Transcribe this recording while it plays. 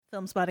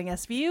Filmspotting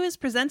SVU is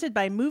presented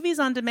by Movies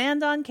on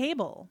Demand on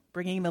Cable,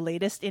 bringing the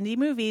latest indie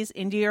movies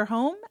into your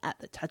home at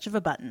the touch of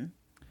a button.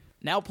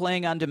 Now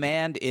playing on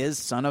demand is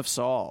Son of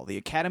Saul, the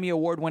Academy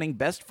Award-winning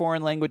Best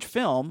Foreign Language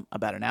film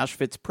about an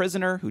Auschwitz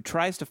prisoner who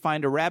tries to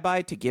find a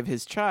rabbi to give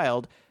his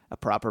child a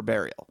proper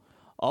burial.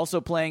 Also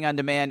playing on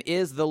demand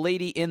is The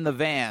Lady in the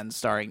Van,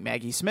 starring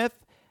Maggie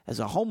Smith as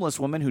a homeless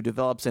woman who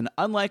develops an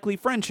unlikely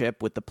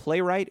friendship with the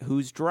playwright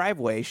whose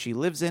driveway she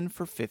lives in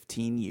for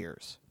 15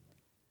 years.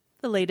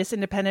 The latest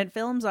independent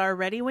films are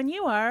ready when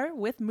you are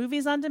with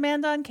Movies on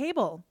Demand on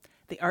Cable.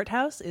 The art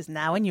house is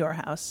now in your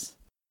house.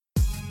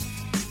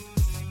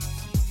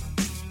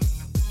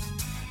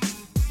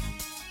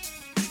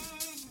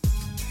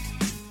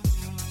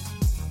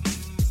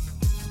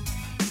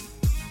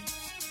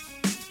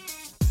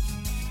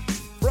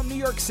 From New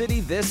York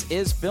City, this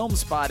is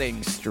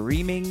Filmspotting,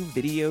 streaming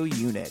video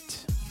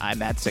unit. I'm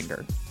Matt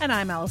Singer. And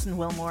I'm Alison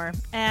Wilmore.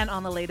 And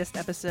on the latest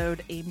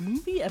episode, a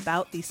movie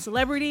about the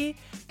celebrity,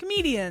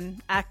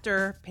 comedian,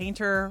 actor,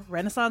 painter,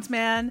 Renaissance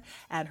man,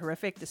 and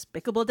horrific,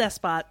 despicable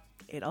despot,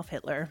 Adolf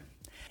Hitler.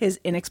 His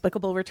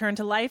inexplicable return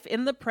to life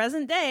in the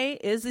present day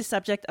is the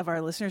subject of our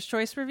Listener's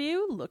Choice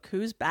review, Look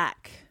Who's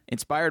Back.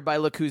 Inspired by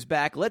Look Who's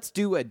Back, let's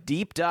do a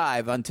deep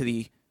dive into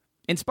the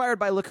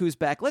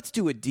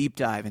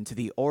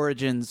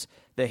origins,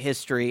 the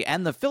history,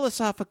 and the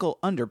philosophical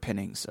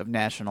underpinnings of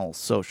National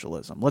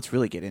Socialism. Let's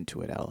really get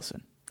into it,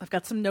 Alison. I've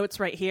got some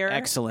notes right here.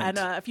 Excellent. And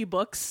a few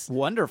books.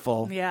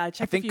 Wonderful. Yeah, I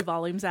checked a few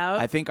volumes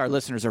out. I think our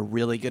listeners are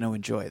really going to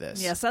enjoy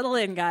this. Yeah, settle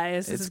in,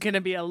 guys. This is going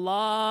to be a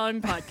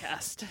long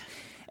podcast.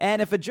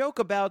 And if a joke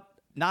about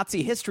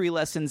Nazi history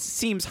lessons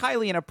seems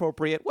highly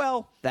inappropriate,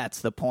 well,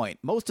 that's the point.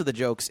 Most of the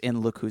jokes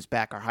in Look Who's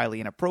Back are highly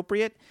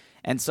inappropriate,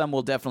 and some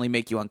will definitely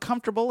make you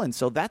uncomfortable, and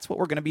so that's what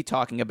we're going to be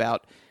talking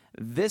about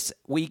this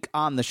week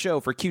on the show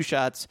for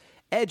Q-Shots,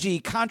 edgy,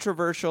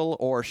 controversial,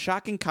 or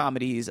shocking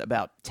comedies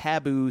about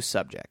taboo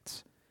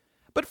subjects.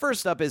 But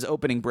first up is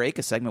Opening Break,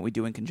 a segment we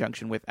do in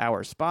conjunction with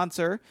our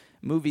sponsor,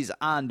 Movies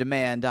on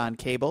Demand on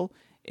Cable,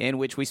 in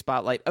which we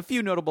spotlight a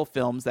few notable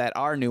films that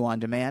are new on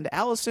demand.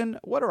 Allison,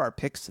 what are our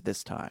picks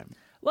this time?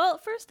 Well,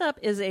 first up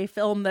is a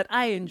film that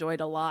I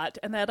enjoyed a lot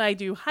and that I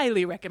do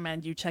highly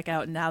recommend you check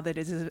out now that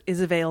it is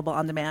available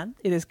on demand.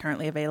 It is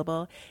currently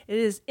available. It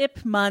is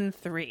Ip Man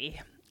 3.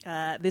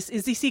 This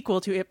is the sequel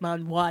to Ip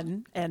Man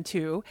 1 and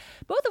 2,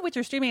 both of which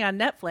are streaming on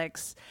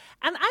Netflix.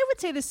 And I would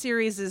say this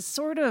series is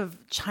sort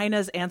of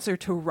China's answer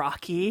to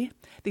Rocky.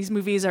 These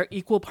movies are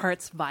equal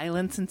parts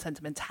violence and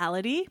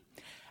sentimentality.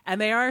 And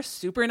they are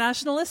super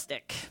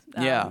nationalistic.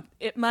 Yeah.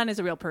 Ip Man is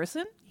a real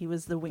person. He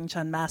was the Wing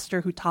Chun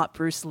master who taught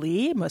Bruce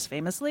Lee, most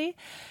famously.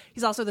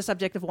 He's also the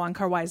subject of Wong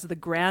Kar-wai's The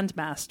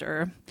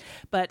Grandmaster.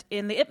 But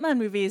in the Ip Man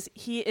movies,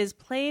 he is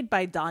played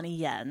by Donnie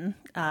Yen,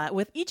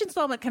 with each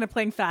installment kind of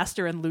playing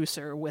faster and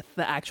looser with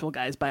the actual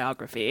guy's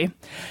biography.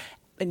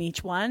 In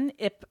each one,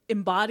 Ip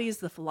embodies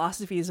the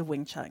philosophies of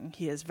Wing Chun.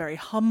 He is very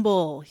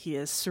humble. He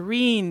is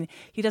serene.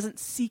 He doesn't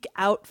seek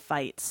out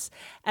fights.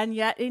 And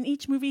yet, in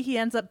each movie, he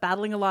ends up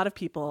battling a lot of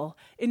people,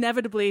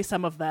 inevitably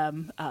some of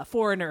them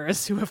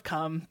foreigners who have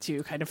come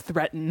to kind of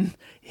threaten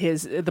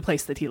the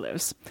place that he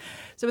lives.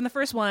 So in the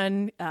first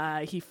one,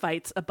 he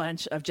fights a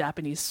bunch of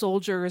Japanese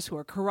soldiers who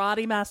are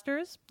karate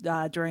masters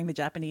during the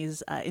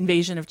Japanese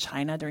invasion of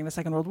China during the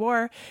Second World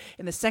War.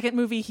 In the second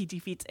movie, he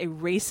defeats a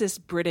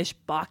racist British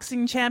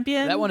boxing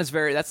champion. That one is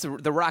that's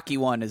the Rocky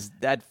one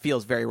that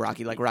feels very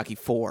Rocky, like Rocky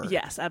 4.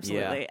 Yes,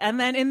 absolutely. Yeah. And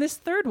then in this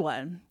third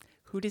one,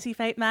 who does he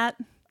fight, Matt?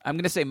 I'm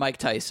going to say Mike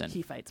Tyson.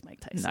 He fights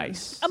Mike Tyson.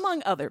 Nice.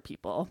 Among other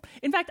people.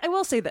 In fact, I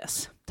will say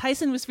this.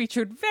 Tyson was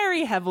featured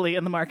very heavily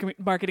in the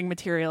marketing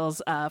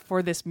materials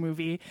for this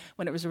movie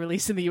when it was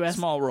released in the U.S.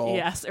 Small role.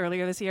 Yes,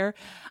 earlier this year.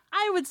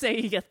 I would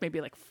say he gets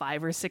maybe like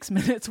 5 or 6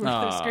 minutes worth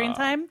of screen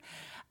time.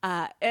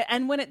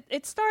 And when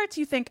it starts,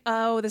 you think,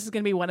 oh, this is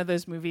going to be one of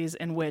those movies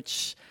in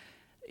which,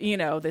 you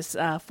know, this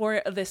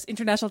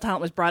international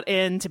talent was brought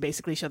in to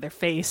basically show their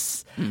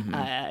face. Mm-hmm.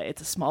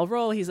 It's a small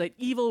role. He's an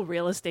evil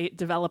real estate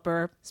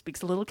developer,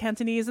 speaks a little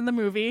Cantonese in the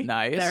movie.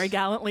 Nice. Very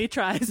gallantly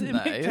tries to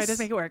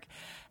make it work.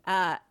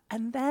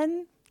 And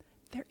then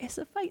there is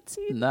a fight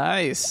scene.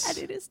 Nice. And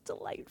it is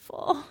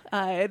delightful.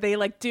 I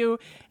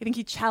think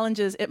he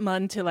challenges Ip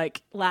Man to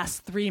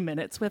last 3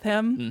 minutes with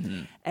him.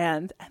 Mm-hmm.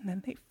 And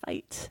then they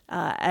fight.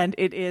 And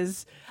it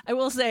is, I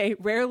will say,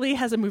 rarely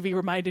has a movie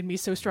reminded me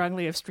so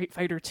strongly of Street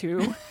Fighter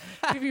 2.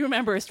 If you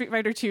remember, Street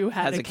Fighter 2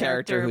 had a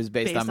character who's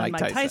based on Mike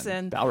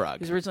Tyson. Balrog. He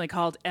was originally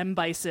called M.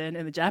 Bison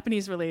in the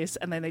Japanese release.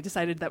 And then they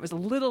decided that was a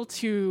little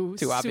too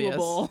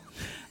suable.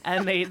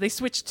 And they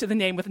switched to the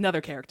name with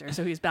another character.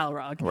 So he's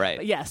Balrog. Right.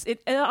 But yes,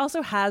 it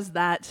also has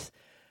that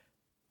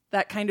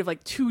kind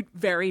of two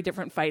very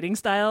different fighting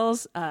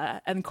styles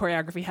and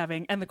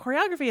choreography and the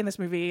choreography in this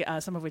movie,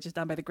 some of which is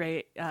done by the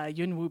great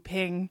Yuen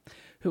Woo-ping,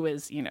 who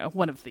is,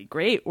 one of the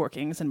great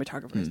working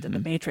cinematographers, did The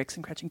Matrix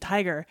and Crouching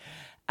Tiger.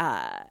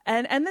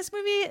 And this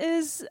movie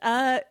is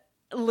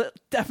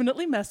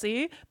definitely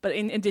messy, but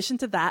in addition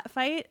to that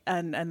fight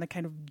and the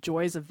kind of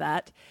joys of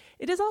that,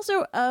 it is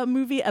also a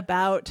movie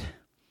about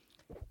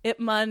Ip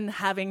Man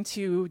having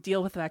to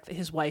deal with the fact that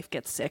his wife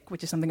gets sick,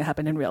 which is something that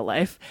happened in real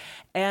life,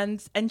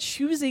 and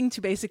choosing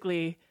to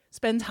basically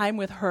spend time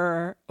with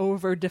her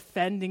over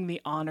defending the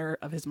honor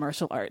of his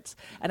martial arts.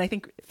 And I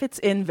think it fits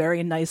in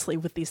very nicely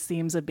with these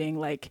themes of being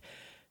like,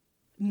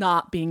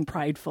 not being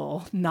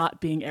prideful, not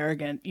being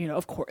arrogant,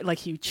 of course, like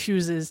he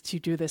chooses to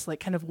do this like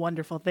kind of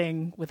wonderful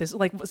thing with his,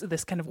 like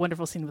this kind of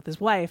wonderful scene with his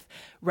wife,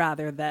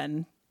 rather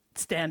than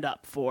stand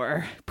up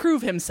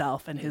prove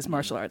himself and his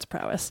martial arts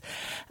prowess.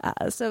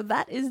 So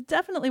that is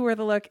definitely worth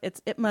a look.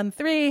 It's Ip Man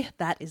 3.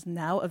 That is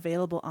now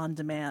available on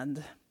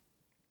demand.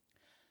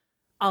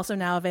 Also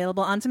now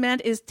available on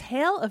demand is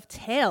Tale of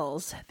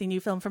Tales, the new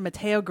film from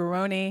Matteo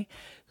Garrone,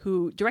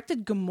 who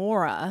directed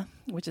Gomorrah,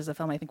 which is a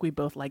film I think we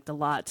both liked a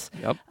lot.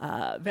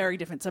 Yep. Very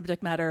different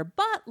subject matter,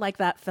 but like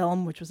that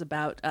film, which was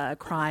about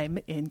crime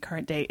in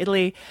current day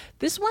Italy,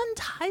 this one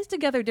ties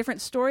together different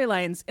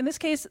storylines. In this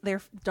case,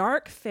 they're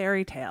dark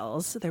fairy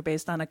tales. They're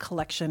based on a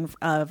collection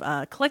of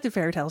collected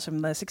fairy tales from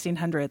the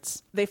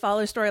 1600s. They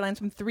follow storylines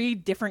from 3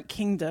 different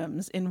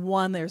kingdoms. In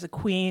one, there's a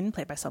queen,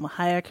 played by Salma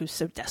Hayek, who's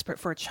so desperate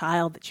for a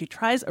child that she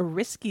tries a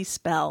risky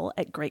spell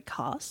at great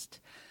cost.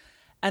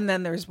 And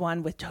then there's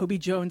one with Toby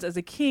Jones as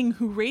a king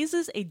who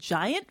raises a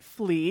giant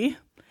flea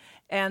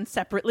and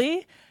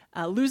separately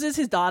loses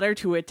his daughter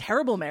to a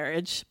terrible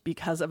marriage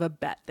because of a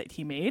bet that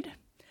he made.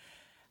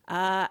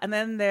 And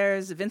then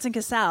there's Vincent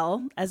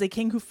Cassel as a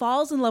king who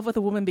falls in love with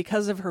a woman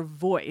because of her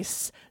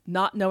voice,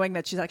 not knowing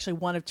that she's actually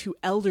one of 2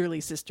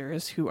 elderly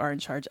sisters who are in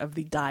charge of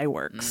the dye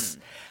works,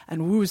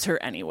 and woos her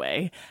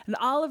anyway. And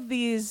all of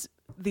these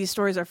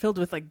stories are filled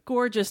with like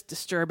gorgeous,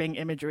 disturbing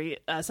imagery.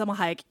 Salma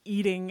Hayek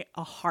eating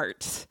a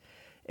heart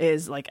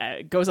is like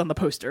goes on the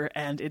poster,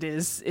 and it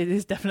is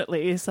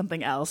definitely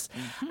something else.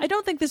 I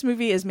don't think this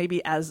movie is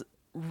maybe as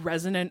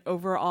resonant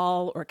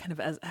overall or kind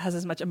of has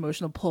as much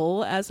emotional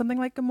pull as something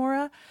like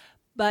Gomorrah,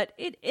 but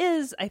it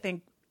is, I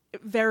think,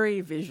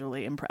 very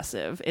visually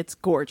impressive. It's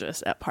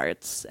gorgeous at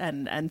parts,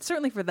 and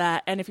certainly for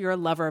that, and if you're a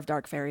lover of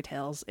dark fairy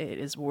tales, it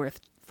is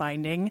worth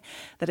finding.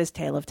 That is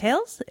Tale of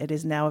Tales. It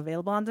is now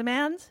available on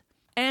demand.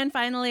 And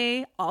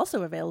finally,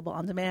 also available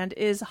on demand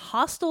is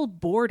Hostile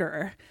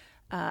Border.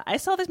 I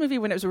saw this movie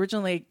when it was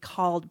originally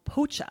called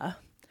Pocha,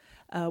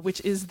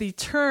 which is the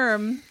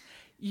term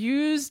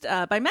used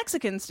by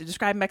Mexicans to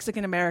describe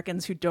Mexican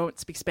Americans who don't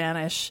speak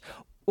Spanish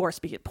or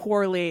speak it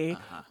poorly,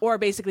 or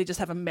basically just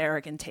have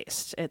American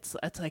taste. It's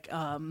like,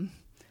 I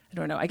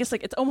don't know, I guess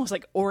like it's almost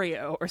like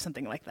Oreo or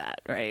something like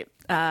that, right?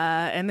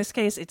 In this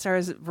case, it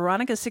stars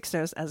Veronica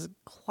Sixtos as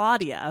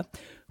Claudia,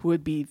 who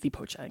would be the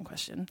Pocha in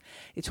question.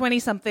 A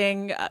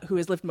 20-something who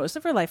has lived most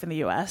of her life in the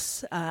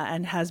U.S.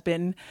 And has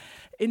been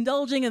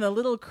indulging in a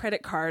little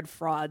credit card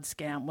fraud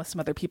scam with some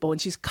other people, and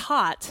she's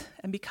caught.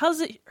 And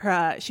because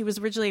she was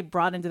originally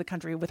brought into the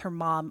country with her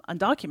mom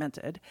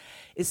undocumented,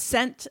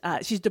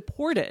 she's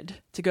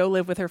deported to go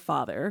live with her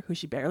father, who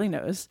she barely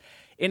knows,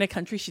 in a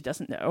country she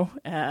doesn't know,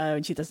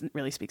 and she doesn't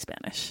really speak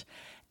Spanish.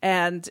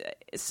 And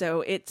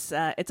so it's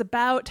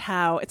about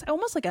how it's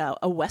almost like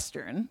a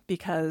Western,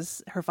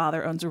 because her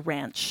father owns a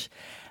ranch,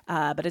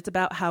 but it's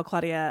about how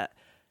Claudia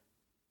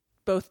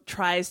both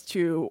tries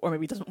to, or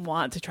maybe doesn't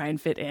want to try and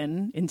fit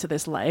into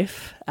this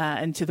life,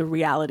 and to the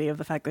reality of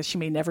the fact that she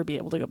may never be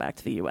able to go back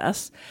to the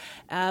U.S.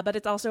 But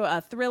it's also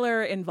a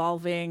thriller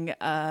involving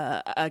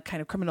a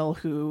kind of criminal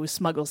who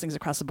smuggles things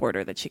across the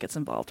border that she gets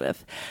involved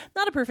with.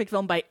 Not a perfect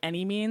film by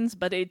any means,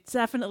 but it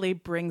definitely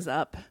brings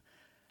up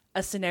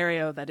a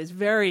scenario that is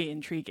very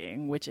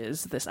intriguing, which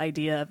is this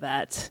idea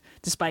that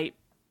despite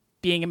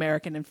being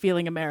American and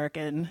feeling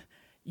American,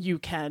 you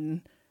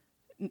can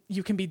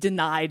be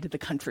denied the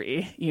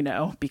country,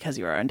 because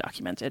you are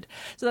undocumented.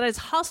 So that is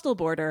Hostile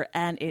Border,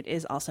 and it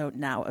is also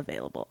now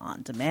available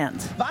on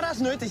demand. War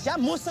das nötig? Ja,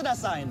 musste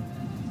das sein?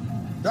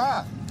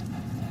 Ja,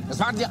 das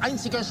war die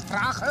einzige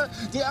Sprache,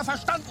 die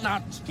verstanden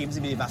hat. Geben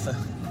Sie mir die Waffe.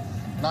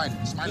 Nein,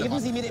 das ist meine Geben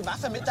Waffe. Sie mir die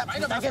Waffe mit der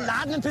Waffe.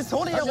 geladenen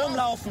Pistole hier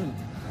rumlaufen.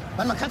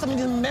 Man kann es mit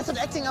diesem Method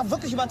Acting auch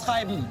wirklich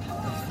übertreiben.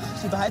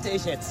 Die behalte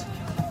ich jetzt.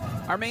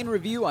 Our main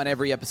review on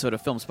every episode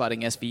of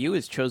Filmspotting SVU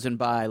is chosen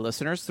by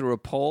listeners through a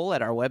poll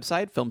at our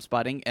website,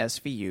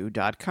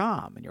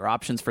 filmspottingsvu.com. And your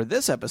options for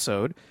this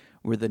episode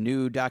were the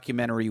new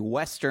documentary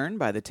Western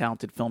by the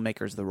talented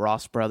filmmakers the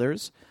Ross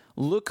Brothers,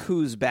 Look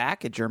Who's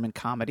Back, a German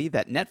comedy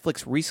that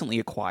Netflix recently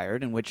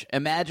acquired, in which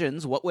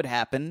imagines what would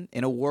happen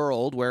in a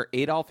world where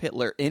Adolf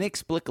Hitler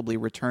inexplicably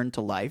returned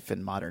to life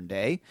in modern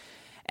day,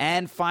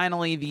 and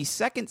finally, the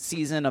second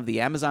season of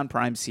the Amazon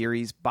Prime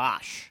series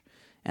Bosch.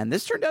 And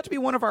this turned out to be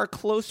one of our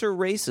closer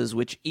races,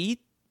 with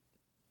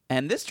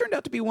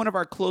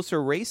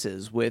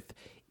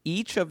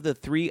each of the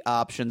 3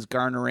 options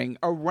garnering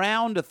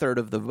around a third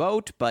of the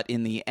vote. But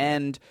in the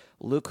end,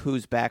 Look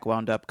Who's Back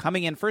wound up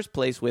coming in first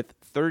place with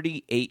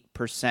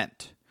 38%.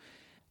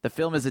 The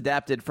film is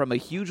adapted from a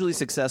hugely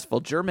successful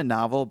German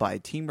novel by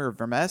Timur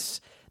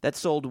Vermes that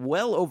sold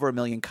well over 1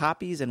 million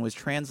copies and was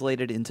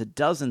translated into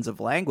dozens of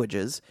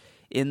languages.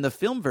 In the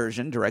film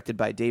version, directed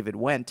by David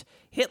Wendt,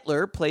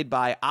 Hitler, played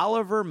by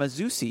Oliver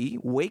Mazzucci,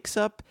 wakes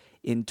up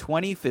in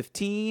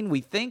 2015.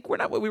 We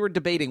were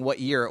debating what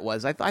year it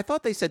was. I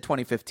thought they said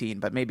 2015,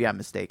 but maybe I'm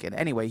mistaken.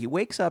 Anyway, he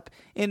wakes up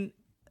in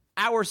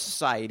our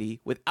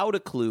society without a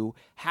clue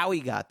how he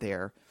got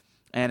there.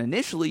 And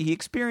initially, he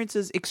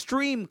experiences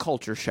extreme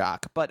culture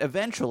shock, but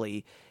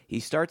eventually he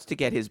starts to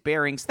get his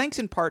bearings, thanks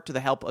in part to the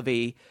help of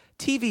a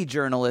TV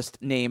journalist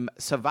named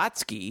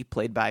Savatsky,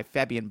 played by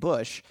Fabian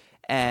Bush.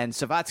 And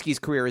Savatsky's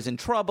career is in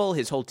trouble.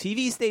 His whole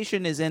TV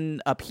station is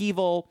in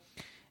upheaval.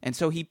 And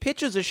so he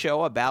pitches a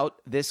show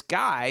about this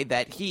guy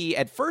that he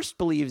at first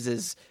believes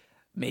is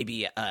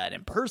maybe an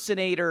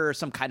impersonator or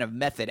some kind of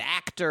method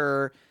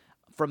actor.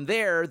 From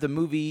there, the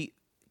movie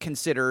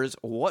considers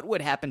what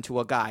would happen to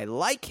a guy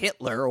like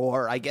Hitler,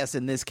 or I guess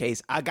in this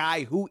case, a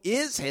guy who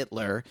is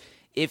Hitler,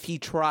 if he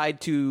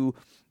tried to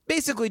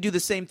basically do the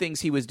same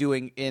things he was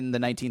doing in the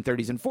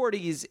 1930s and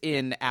 40s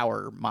in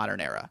our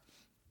modern era.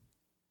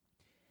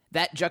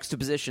 That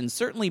juxtaposition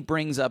certainly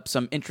brings up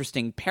some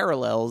interesting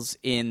parallels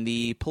in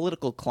the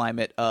political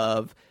climate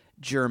of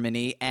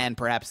Germany and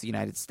perhaps the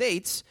United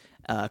States,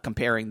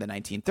 comparing the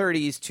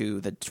 1930s to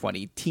the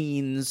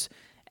 20-teens,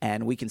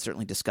 and we can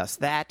certainly discuss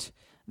that.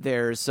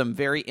 There's some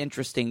very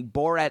interesting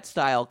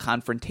Borat-style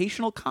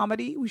confrontational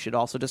comedy we should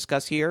also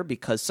discuss here,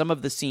 because some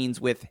of the scenes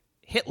with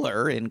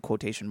Hitler, in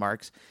quotation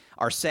marks,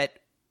 are set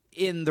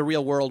in the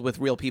real world with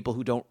real people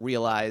who don't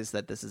realize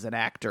that this is an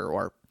actor,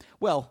 or,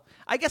 well,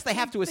 I guess they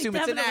have to assume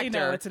it's an actor.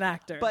 Know it's an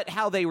actor. But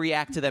how they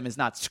react to them is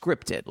not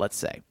scripted, let's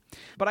say.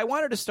 But I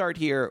wanted to start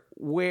here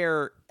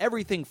where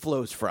everything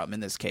flows from,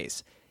 in this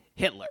case,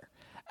 Hitler.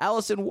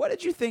 Alison, what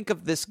did you think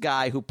of this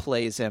guy who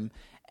plays him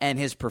and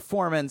his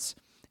performance?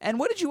 And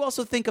what did you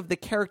also think of the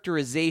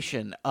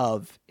characterization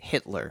of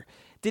Hitler?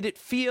 Did it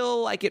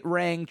feel like it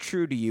rang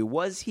true to you?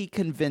 Was he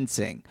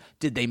convincing?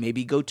 Did they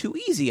maybe go too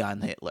easy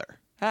on Hitler?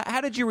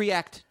 How did you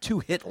react to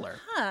Hitler?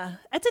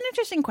 That's an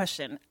interesting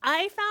question.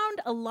 I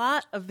found a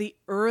lot of the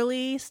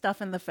early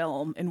stuff in the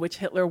film in which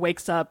Hitler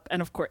wakes up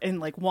and, of course,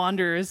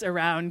 wanders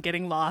around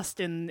getting lost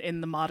in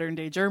the modern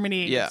day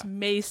Germany. Yeah. Gets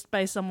maced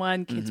by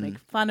someone. Kids make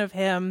fun of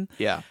him.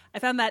 Yeah. I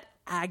found that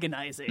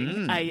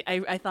agonizing.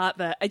 I thought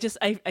that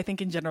I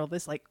think in general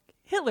this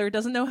Hitler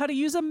doesn't know how to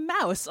use a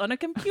mouse on a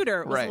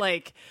computer. It was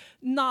Right.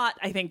 not,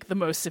 I think, the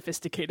most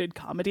sophisticated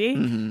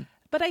comedy.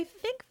 But I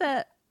think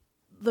that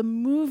the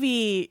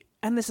movie,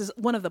 and this is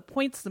one of the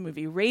points the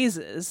movie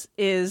raises,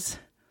 is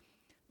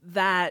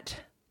that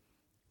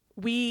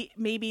we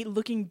may be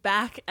looking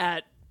back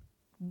at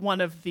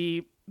one of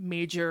the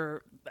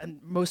major and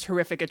most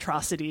horrific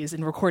atrocities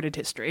in recorded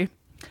history,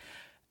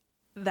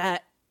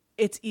 that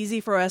it's easy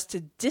for us to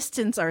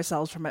distance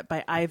ourselves from it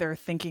by either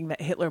thinking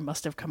that Hitler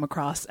must have come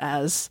across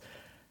as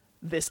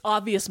this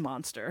obvious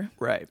monster,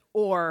 Right.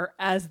 or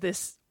as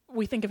this,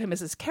 we think of him as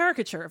this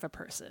caricature of a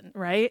person,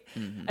 right?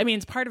 I mean,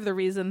 it's part of the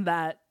reason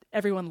that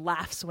everyone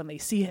laughs when they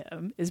see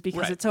him is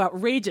because Right. it's so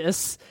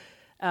outrageous,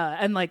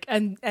 and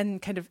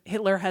kind of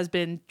Hitler has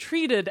been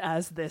treated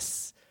as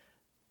this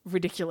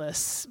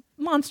ridiculous,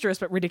 monstrous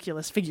but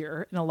ridiculous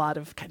figure in a lot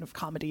of kind of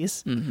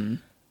comedies.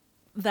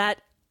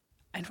 That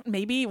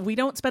maybe we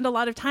don't spend a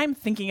lot of time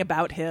thinking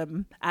about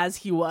him as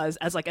he was,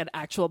 as an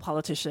actual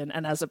politician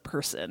and as a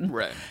person,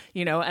 Right.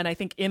 And I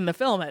think in the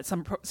film at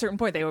some certain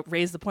point they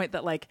raise the point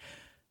that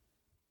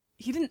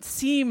he didn't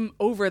seem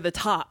over the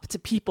top to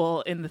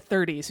people in the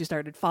 30s who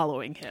started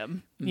following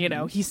him.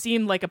 He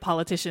seemed like a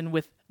politician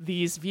with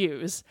these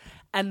views,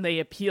 and they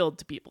appealed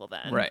to people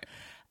then. Right.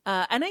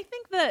 And I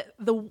think that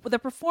the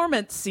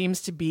performance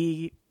seems to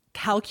be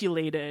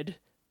calculated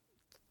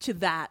to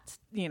that,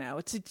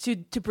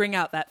 to bring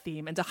out that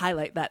theme and to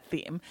highlight that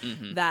theme,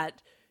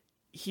 that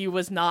he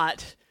was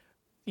not,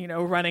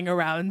 running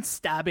around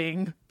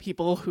stabbing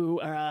people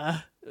who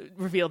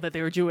revealed that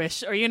they were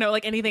Jewish, or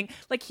anything.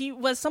 He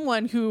was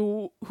someone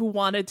who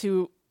wanted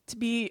to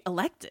be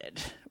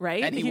elected,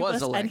 right? And he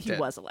was elected. And he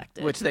was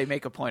elected, Which they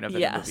make a point of in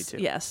the movie too.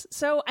 Yes.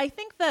 So I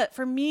think that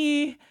for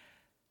me,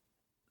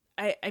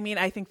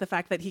 I think the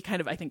fact that he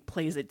kind of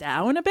plays it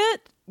down a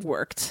bit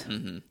worked.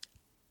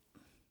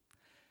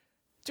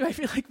 Do I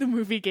feel like the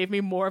movie gave me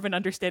more of an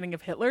understanding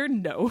of Hitler?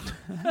 No.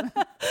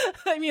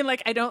 I mean,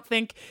 I don't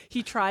think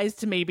he tries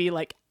to maybe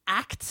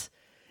act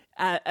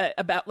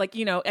about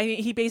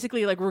he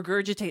basically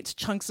regurgitates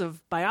chunks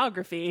of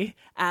biography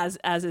as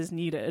is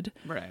needed.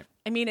 Right.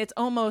 I mean, it's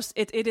almost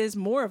it is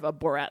more of a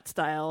Borat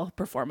style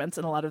performance,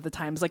 and a lot of the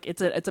times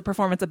it's a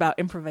performance about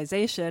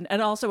improvisation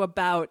and also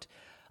about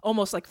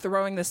almost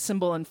throwing this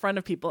symbol in front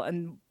of people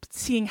and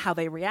seeing how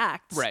they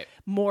react, right,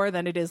 more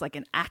than it is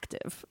an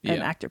active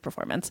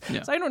performance.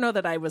 Yeah. So I don't know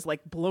that I was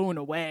blown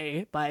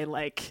away by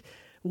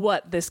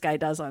what this guy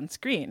does on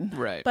screen.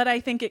 Right. But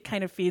I think it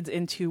kind of feeds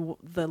into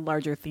the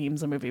larger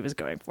themes the movie was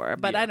going for.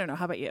 But I don't know.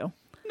 How about you?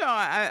 No,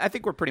 I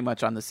think we're pretty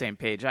much on the same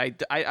page. I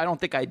don't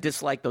think I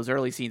dislike those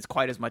early scenes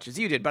quite as much as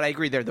you did, but I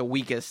agree they're the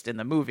weakest in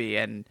the movie.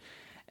 And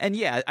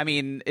yeah, I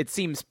mean, it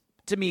seems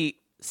to me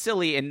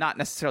silly and not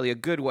necessarily a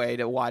good way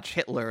to watch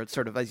Hitler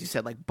sort of, as you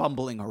said,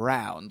 bumbling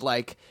around.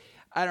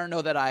 I don't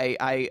know that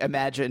I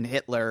imagine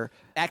Hitler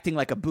acting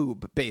like a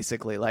boob,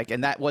 basically. Like,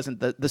 and that wasn't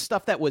the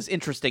stuff that was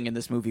interesting in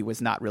this movie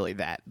was not really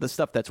that. The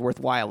stuff that's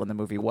worthwhile in the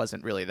movie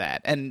wasn't really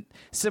that. And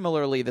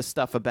similarly, the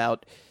stuff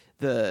about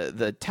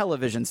the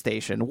television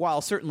station,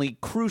 while certainly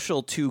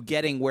crucial to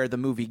getting where the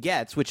movie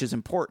gets, which is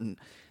important,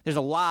 there's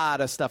a lot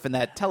of stuff in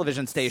that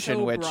television station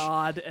so which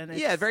broad and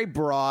very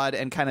broad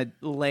and kind of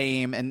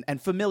lame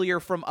and familiar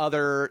from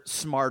other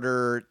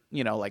smarter,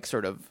 like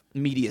sort of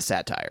media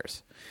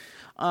satires.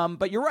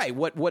 But you're right.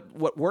 What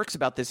works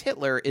about this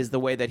Hitler is the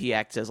way that he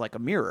acts as like a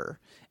mirror,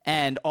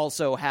 and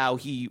also how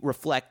he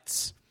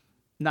reflects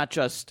not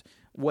just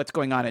what's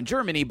going on in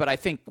Germany, but I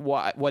think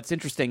what's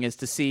interesting is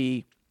to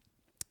see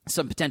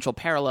some potential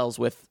parallels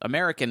with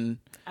American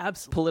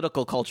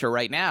political culture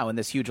right now in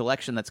this huge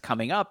election that's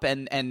coming up,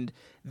 and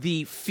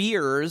the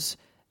fears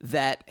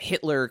that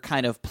Hitler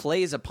kind of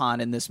plays upon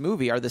in this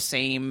movie are the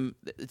same.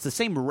 It's the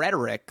same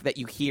rhetoric that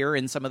you hear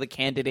in some of the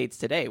candidates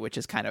today, which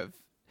is kind of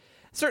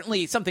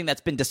certainly something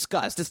that's been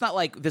discussed. It's not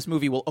like this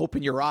movie will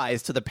open your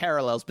eyes to the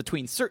parallels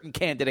between certain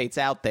candidates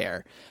out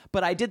there,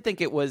 but I did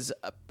think it was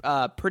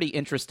pretty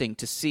interesting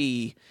to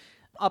see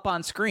up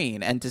on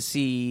screen and to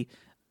see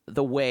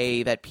the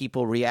way that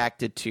people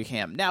reacted to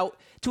him. Now,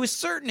 to a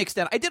certain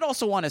extent, I did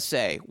also want to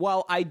say,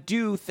 while I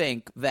do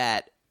think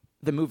that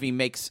the movie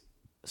makes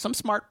some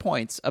smart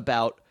points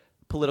about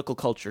political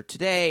culture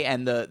today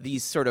and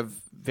these sort of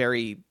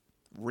very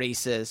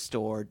racist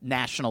or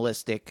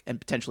nationalistic and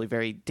potentially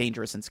very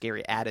dangerous and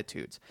scary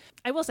attitudes.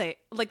 I will say,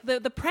 like, the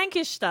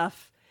prankish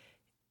stuff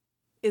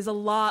is a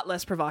lot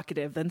less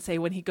provocative than, say,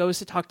 when he goes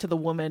to talk to the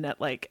woman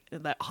at, like,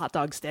 that hot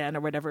dog stand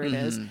or whatever it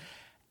is.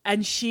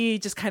 And she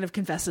just kind of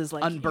confesses,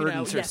 like,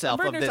 unburdens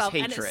herself of this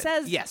hatred. And it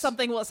says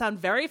something will sound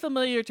very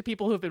familiar to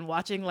people who've been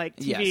watching, like,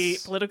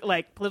 TV,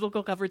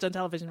 political coverage on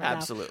television right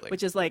now.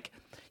 Which is like,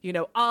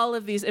 all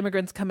of these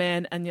immigrants come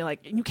in and you're like,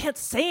 you can't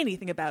say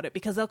anything about it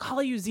because they'll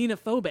call you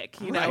xenophobic,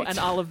 know, and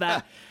all of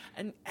that.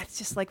 And it's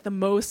just like the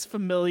most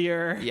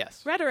familiar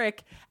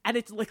rhetoric. And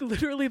it's like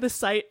literally the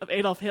sight of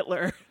Adolf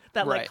Hitler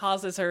that like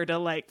causes her to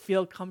like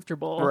feel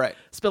comfortable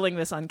spilling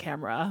this on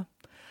camera.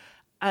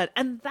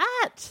 And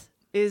that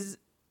is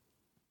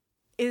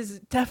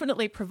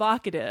definitely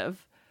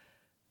provocative,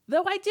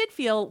 though I did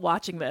feel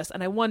watching this,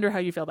 and I wonder how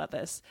you feel about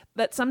this,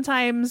 that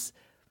sometimes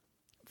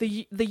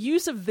the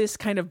use of this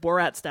kind of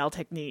Borat style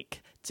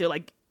technique to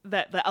like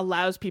that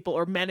allows people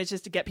or manages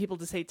to get people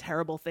to say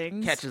terrible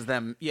things, catches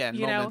them in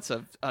moments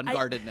of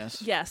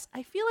unguardedness.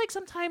 I feel like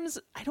sometimes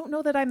I don't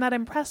know that I'm that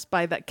impressed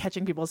by that,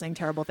 catching people saying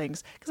terrible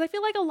things, because I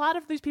feel like a lot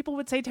of these people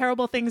would say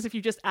terrible things if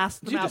you just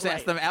asked them outright. Just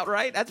ask them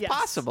outright? That's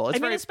possible. I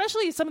mean,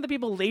 especially some of the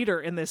people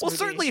later in this movie.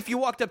 Certainly if you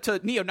walked up to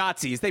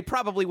neo-Nazis, they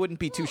probably wouldn't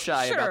be too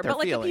shy about their feelings. But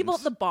like feelings. the people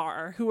at the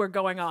bar who are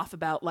going off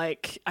about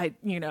like,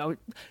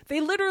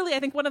 they literally, I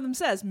think one of them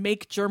says,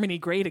 "Make Germany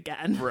great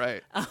again."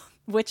 Right.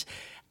 Which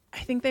I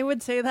think they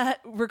would say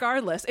that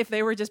regardless if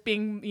they were just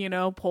being,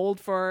 polled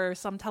for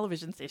some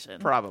television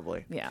station.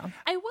 Probably. Yeah.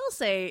 I will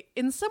say,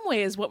 in some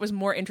ways, what was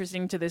more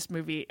interesting to this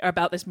movie,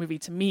 about this movie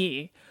to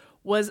me,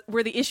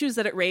 were the issues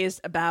that it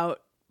raised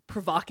about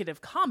provocative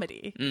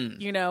comedy,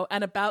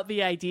 and about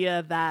the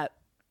idea that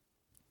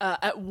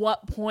at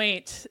what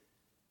point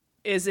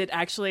is it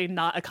actually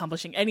not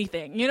accomplishing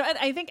anything? And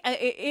I think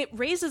it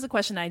raises a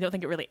question, and I don't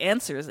think it really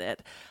answers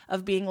it,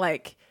 of being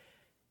like,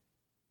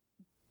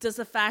 does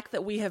the fact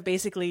that we have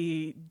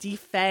basically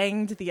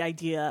defanged the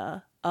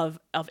idea of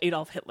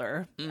Adolf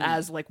Hitler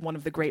as like one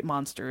of the great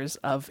monsters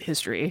of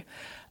history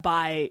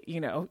by,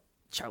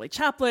 Charlie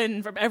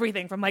Chaplin, from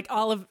everything, from like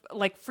all of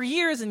like for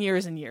years and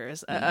years and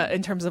years,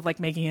 in terms of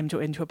like making him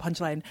into a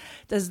punchline,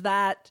 does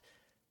that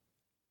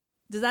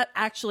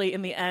actually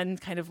in the end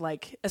kind of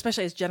like,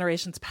 especially as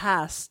generations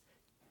pass,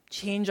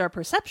 change our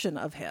perception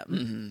of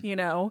him?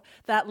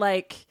 That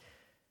like,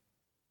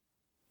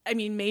 I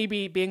mean,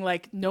 maybe being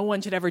like, no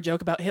one should ever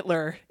joke about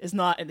Hitler is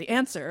not the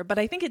answer. But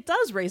I think it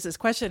does raise this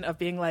question of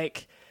being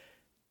like,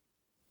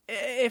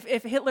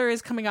 if Hitler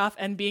is coming off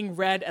and being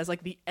read as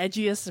like the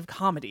edgiest of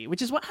comedy,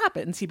 which is what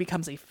happens, he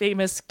becomes a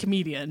famous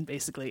comedian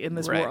basically in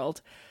this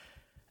world.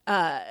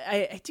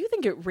 I do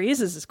think it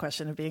raises this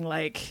question of being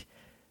like,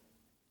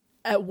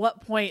 at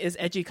what point is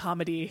edgy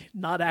comedy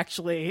not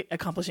actually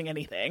accomplishing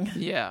anything?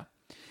 Yeah.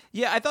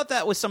 Yeah, I thought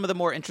that was some of the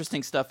more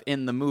interesting stuff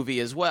in the movie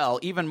as well,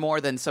 even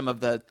more than some of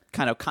the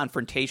kind of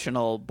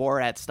confrontational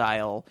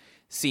Borat-style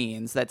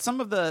scenes, that some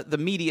of the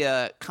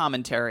media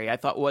commentary I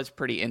thought was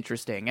pretty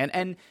interesting.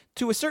 And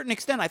to a certain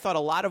extent, I thought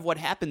a lot of what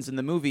happens in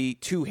the movie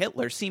to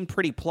Hitler seemed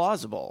pretty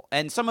plausible.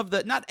 And some of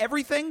the, not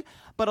everything,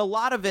 but a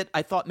lot of it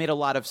I thought made a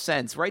lot of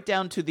sense, right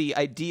down to the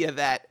idea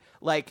that,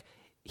 like,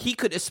 he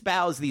could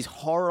espouse these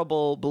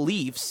horrible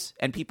beliefs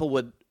and people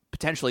would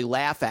potentially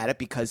laugh at it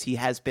because he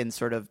has been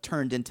sort of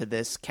turned into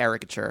this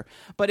caricature.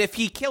 But if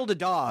he killed a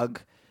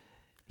dog,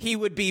 he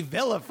would be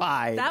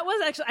vilified. That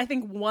was actually, I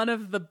think, one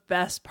of the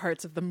best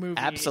parts of the movie.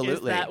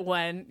 Absolutely. Is that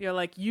when you're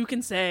like, you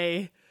can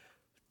say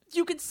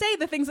you could say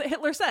the things that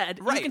Hitler said.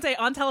 Right. You can say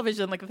on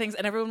television like the things,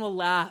 and everyone will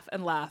laugh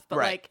and laugh. But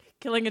Right. like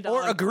killing a dog,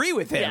 Or agree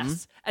with him.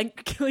 yes, and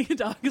killing a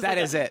dog is That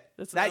like is it.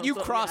 That you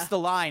crossed the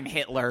line,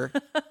 Hitler.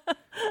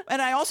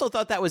 And I also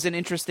thought that was an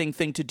interesting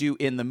thing to do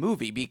in the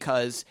movie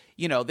because,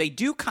 you know, they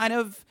do kind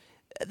of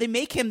they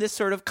make him this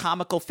sort of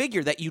comical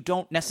figure that you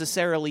don't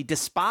necessarily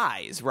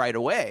despise right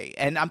away.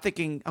 And I'm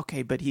thinking,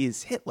 okay, but he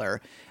is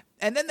Hitler.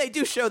 And then they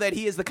do show that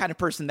he is the kind of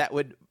person that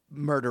would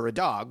murder a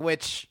dog,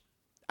 which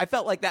I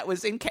felt like that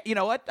was I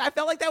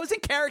felt like that was in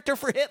character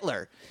for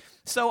Hitler.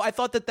 So I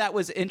thought that that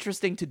was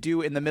interesting to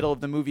do in the middle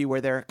of the movie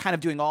where they're kind of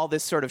doing all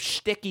this sort of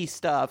shticky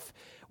stuff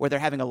where they're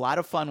having a lot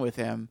of fun with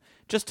him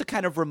just to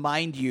kind of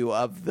remind you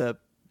of the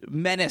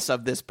menace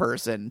of this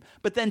person,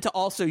 but then to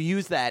also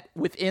use that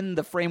within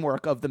the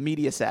framework of the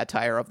media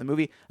satire of the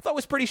movie, I thought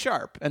was pretty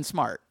sharp and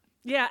smart.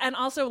 Yeah, and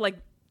also like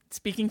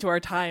speaking to our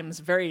times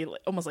very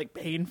almost like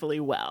painfully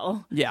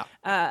well. Yeah.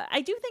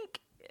 I do think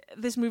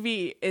this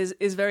movie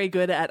is very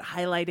good at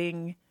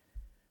highlighting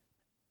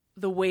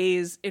the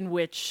ways in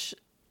which,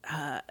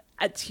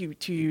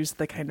 to use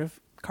the kind of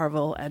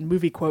Carville and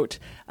movie quote,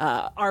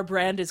 our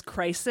brand is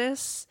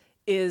crisis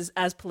is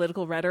as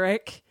political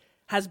rhetoric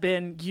has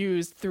been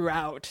used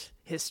throughout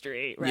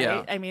history, right?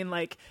 Yeah. I mean,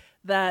 like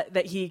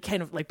that he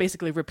kind of like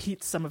basically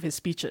repeats some of his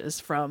speeches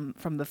from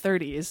the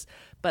 30s,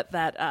 but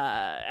that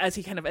as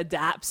he kind of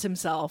adapts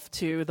himself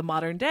to the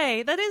modern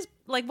day, that is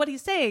like what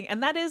he's saying,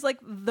 and that is like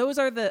those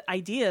are the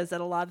ideas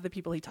that a lot of the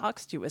people he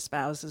talks to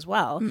espouse as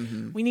well.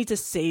 Mm-hmm. We need to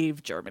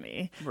save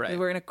Germany. Right.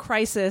 We're in a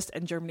crisis,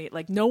 and Germany,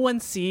 like no one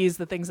sees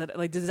the things that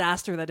like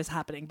disaster that is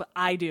happening, but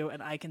I do,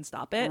 and I can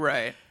stop it.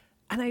 Right.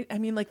 And I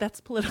mean, like, that's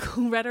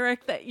political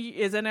rhetoric that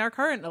is in our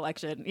current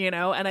election, you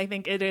know? And I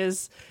think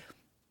it's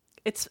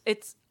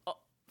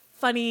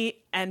funny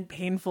and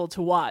painful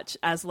to watch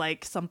as,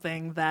 like,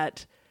 something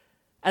that,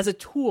 as a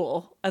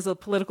tool, as a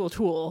political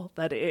tool,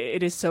 that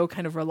it is so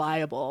kind of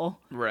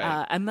reliable.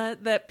 Right. And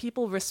that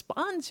people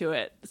respond to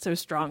it so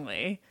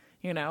strongly,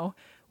 you know?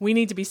 We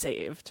need to be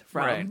saved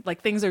from, right.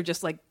 Like, things are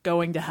just, like,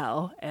 going to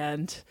hell,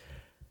 and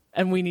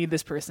we need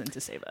this person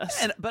to save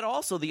us. But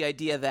also the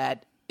idea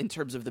that, in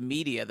terms of the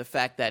media, the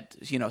fact that,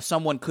 you know,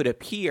 someone could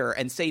appear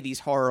and say these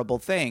horrible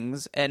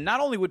things, and not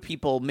only would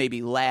people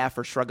maybe laugh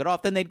or shrug it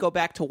off, then they'd go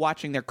back to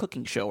watching their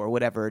cooking show or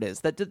whatever it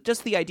is. That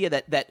just the idea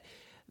that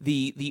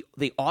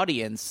the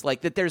audience,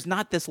 like, that there's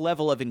not this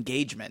level of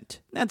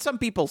engagement, and some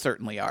people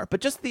certainly are,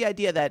 but just the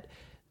idea that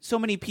so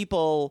many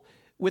people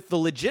with the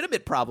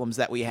legitimate problems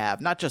that we have,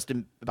 not just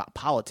about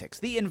politics,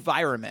 the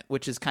environment,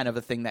 which is kind of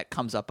a thing that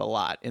comes up a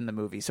lot in the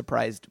movie,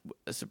 surprised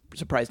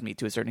me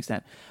to a certain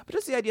extent. But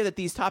just the idea that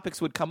these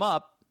topics would come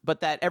up, but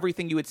that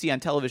everything you would see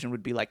on television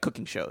would be like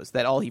cooking shows,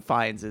 that all he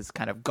finds is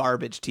kind of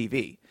garbage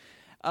TV.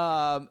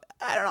 I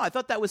don't know. I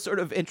thought that was sort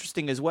of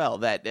interesting as well,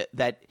 that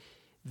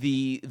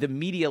the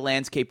media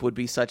landscape would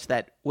be such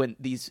that when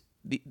these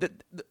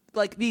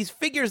like these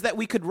figures that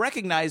we could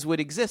recognize would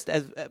exist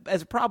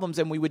as problems,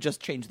 and we would just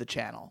change the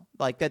channel.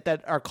 Like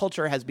that our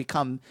culture has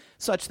become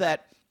such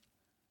that,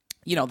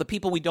 you know, the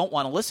people we don't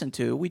want to listen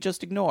to, we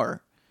just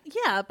ignore.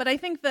 Yeah, but I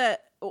think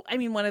that, I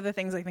mean, one of the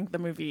things I think the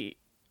movie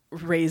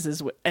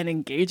raises and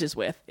engages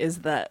with is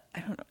that, I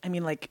don't know, I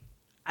mean, like,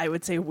 I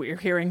would say we're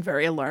hearing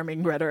very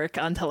alarming rhetoric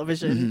on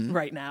television Mm-hmm.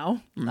 right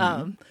now.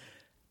 Mm-hmm.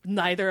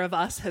 Neither of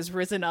us has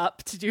risen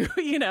up to do,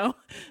 you know,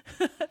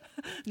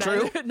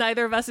 True.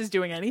 neither of us is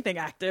doing anything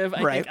active,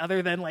 I Right. think,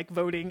 other than like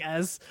voting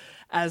as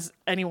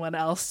anyone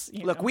else.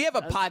 Look, we have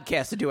a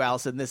podcast to do,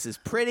 Alison. This is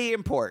pretty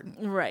important.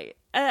 Right.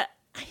 I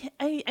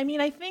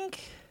mean, I think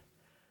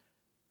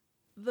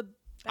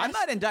I'm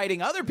not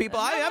indicting other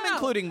people. I'm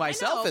including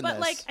myself in but this.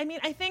 Like, I mean,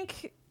 I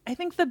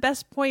think the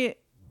best point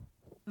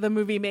the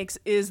movie makes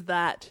is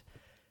that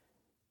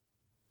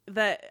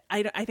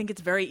I think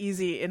it's very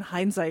easy in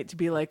hindsight to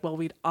be like, well,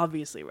 we'd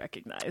obviously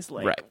recognize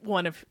like Right.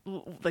 one of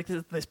like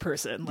this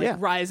person like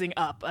rising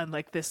up on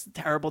like this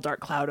terrible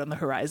dark cloud on the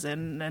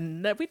horizon,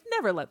 and that we'd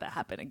never let that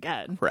happen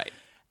again. Right.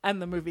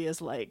 And the movie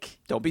is like,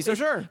 Don't be so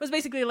sure. It was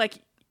basically like,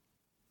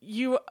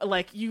 you've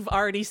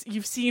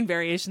seen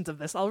variations of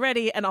this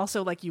already, and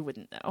also like you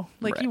wouldn't know,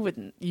 like Right.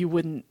 you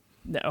wouldn't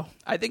know.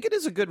 I think it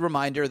is a good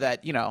reminder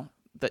that, you know,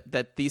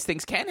 that these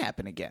things can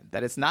happen again,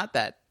 that it's not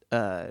that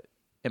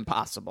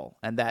impossible,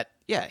 and that,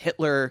 yeah,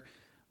 Hitler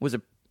was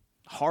a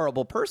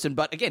horrible person,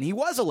 but again, he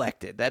was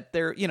elected, that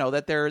there, you know,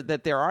 that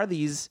there are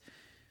these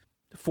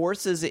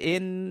forces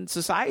in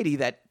society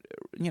that,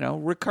 you know,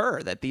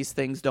 recur, that these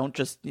things don't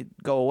just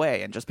go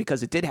away, and just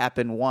because it did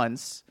happen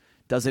once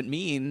doesn't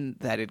mean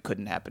that it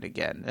couldn't happen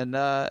again. And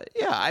I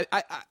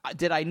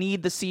did I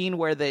need the scene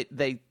where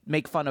they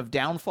make fun of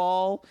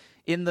Downfall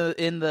in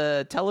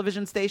the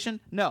television station?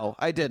 No,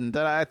 I didn't.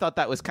 I thought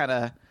that was kind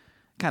of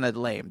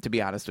lame, to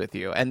be honest with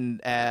you.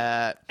 And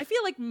I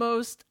feel like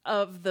most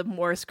of the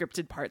more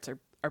scripted parts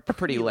are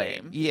pretty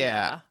lame.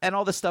 Yeah. And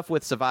all the stuff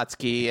with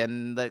Savatsky,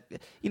 and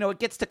you know, it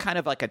gets to kind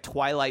of like a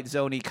Twilight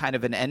Zone-y kind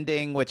of an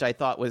ending, which I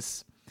thought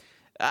was,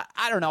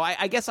 I don't know.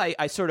 I guess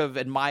I sort of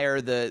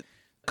admire the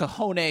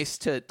cojones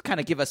to kind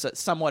of give us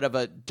somewhat of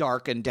a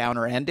dark and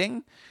downer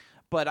ending.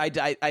 but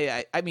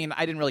I mean,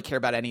 I didn't really care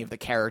about any of the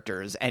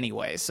characters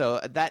anyway. So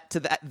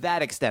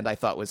that extent, I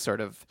thought was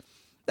sort of,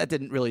 that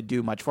didn't really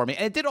do much for me.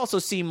 And it did also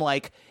seem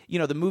like,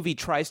 the movie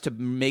tries to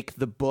make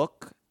the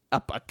book a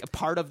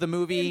part of the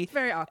movie. It's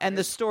very awkward. And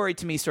the story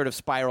to me sort of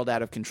spiraled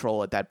out of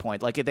control at that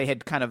point. Like they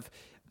had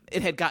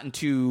it had gotten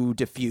too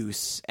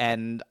diffuse.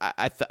 And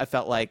I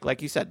felt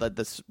like you said,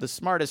 the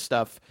smartest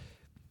stuff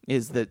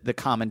is the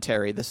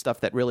commentary, the stuff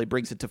that really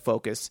brings it to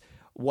focus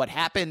what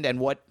happened and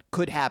what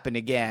could happen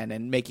again,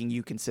 and making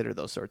you consider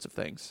those sorts of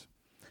things.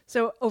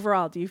 So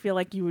overall, do you feel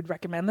like you would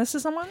recommend this to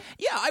someone?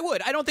 Yeah, I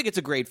would. I don't think it's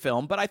a great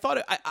film, but I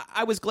thought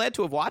I was glad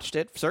to have watched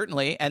it,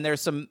 certainly. And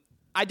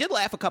I did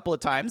laugh a couple of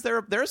times.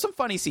 There are some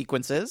funny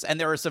sequences, and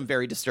there are some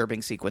very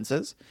disturbing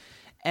sequences.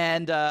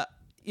 And I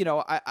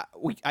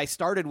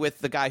started with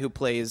the guy who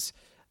plays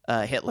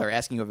Hitler,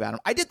 asking you about him.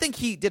 I did think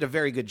he did a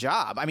very good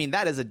job. I mean,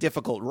 that is a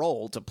difficult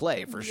role to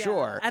play for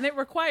sure. And it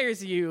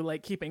requires you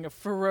keeping a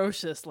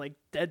ferocious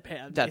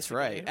deadpan. That's basically.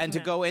 right. And to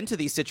go into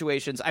these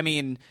situations, I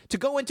mean, to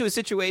go into a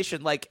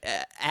situation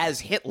as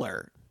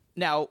Hitler.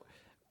 Now,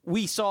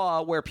 we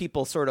saw where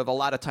people sort of a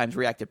lot of times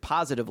reacted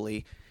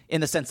positively in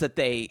the sense that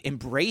they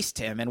embraced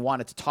him and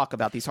wanted to talk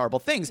about these horrible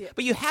things. Yeah.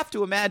 But you have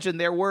to imagine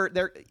there is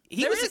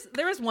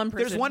one person.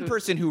 There's one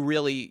person who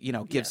really,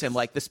 gives him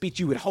the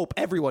speech you would hope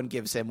everyone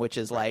gives him, which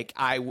is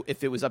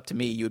if it was up to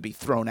me, you would be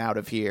thrown out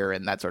of here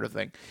and that sort of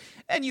thing.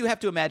 And you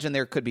have to imagine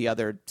there could be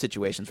other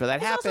situations where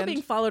that happened. Also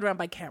being followed around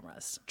by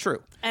cameras.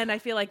 True. And I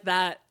feel like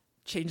that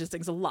changes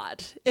things a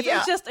lot. If it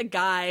was just a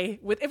guy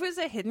if it was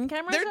a hidden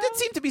camera, there did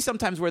seem to be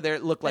sometimes where there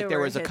looked like there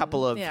was a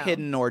couple of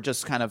hidden or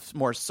just kind of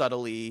more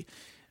subtly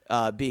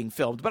being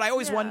filmed. But I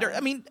always wonder, I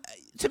mean,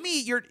 to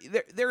me,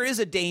 there is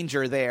a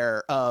danger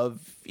there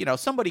of,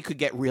 somebody could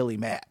get really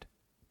mad.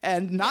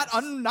 And not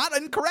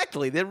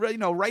incorrectly,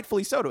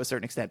 rightfully so to a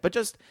certain extent. But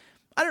just,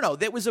 I don't know,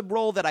 that was a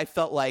role that I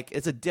felt like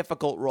it's a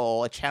difficult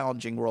role, a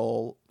challenging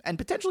role, and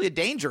potentially a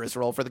dangerous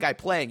role for the guy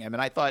playing him.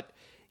 And I thought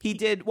he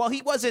did, well,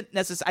 he wasn't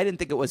necessarily, I didn't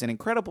think it was an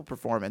incredible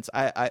performance.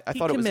 I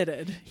thought committed.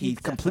 It was, he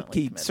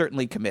committed.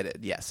 Certainly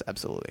committed. Yes,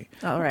 absolutely.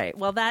 All right.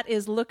 Well, that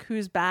is Look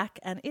Who's Back,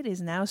 and it is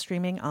now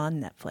streaming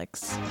on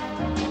Netflix.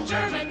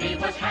 Germany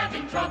was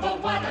having trouble.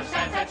 What a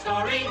sad, sad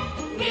story.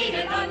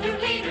 Needed a new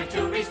leader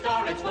to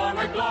restore its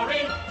former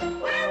glory.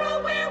 Where,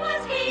 oh, where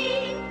was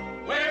he?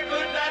 Where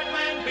could that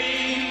man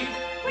be?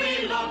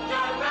 We looked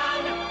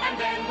around, and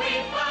then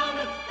we found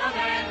the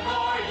man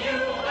for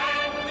you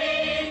and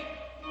me.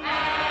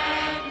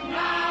 And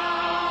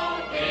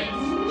now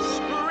it's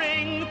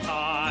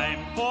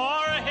springtime for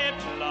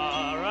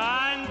Hitler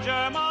and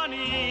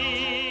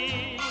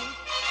Germany.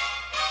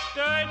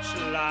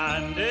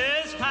 Deutschland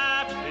is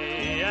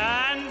happy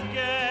and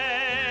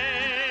gay.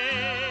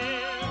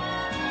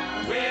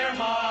 We're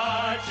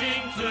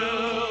marching to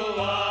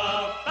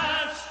a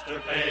faster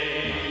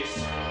pace.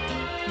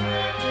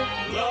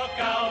 Look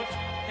out,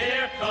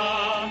 here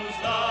comes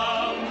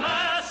the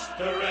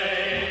master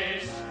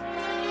race.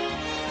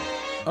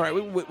 All right,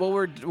 well,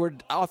 we're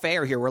off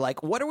air here. We're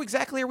like, what are we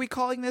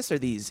calling this? Are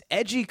these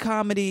edgy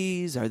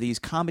comedies? Are these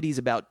comedies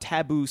about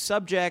taboo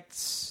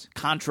subjects?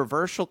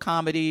 Controversial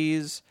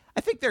comedies? I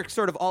think they're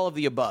sort of all of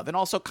the above. And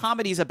also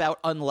comedies about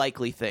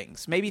unlikely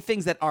things. Maybe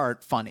things that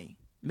aren't funny.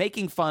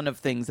 Making fun of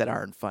things that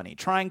aren't funny.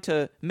 Trying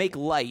to make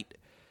light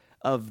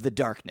of the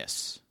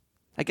darkness.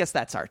 I guess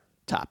that's our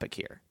topic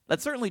here.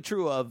 That's certainly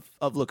true of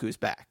Look Who's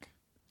Back.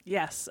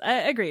 Yes,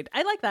 agreed.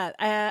 I like that.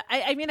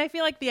 I mean, I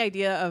feel like the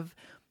idea of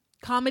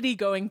comedy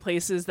going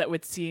places that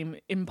would seem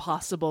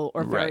impossible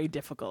or very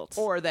difficult.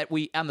 Or that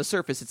on the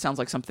surface, it sounds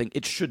like something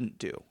it shouldn't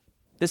do.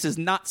 This is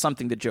not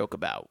something to joke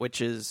about, which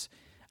is,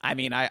 I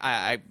mean,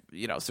 I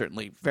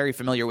certainly very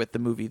familiar with the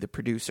movie The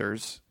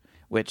Producers,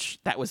 which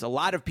that was a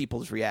lot of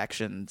people's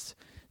reactions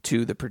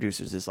to The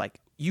Producers is like,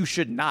 you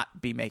should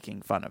not be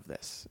making fun of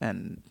this.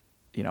 And,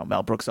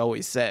 Mel Brooks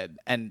always said,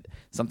 and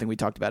something we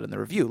talked about in the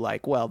review,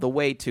 like, well, the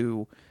way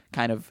to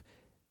kind of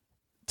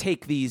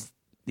take these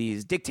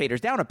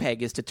dictators down a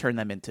peg is to turn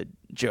them into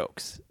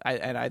jokes.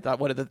 I thought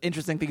one of the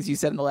interesting things you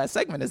said in the last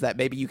segment is that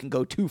maybe you can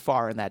go too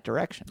far in that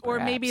direction. Or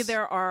maybe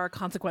there are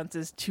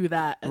consequences to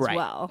that as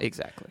well.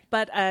 Exactly.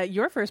 But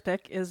your first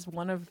pick is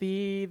one of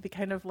the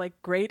kind of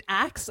great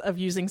acts of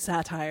using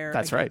satire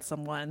against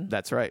someone.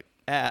 That's right.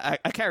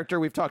 A character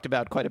we've talked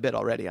about quite a bit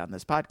already on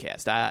this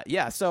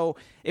podcast. So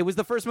it was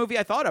the first movie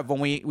I thought of when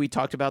we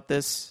talked about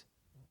this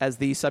as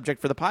the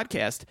subject for the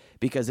podcast,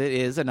 because it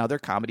is another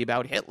comedy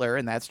about Hitler,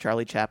 and that's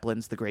Charlie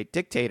Chaplin's The Great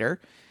Dictator.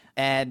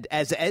 And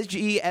as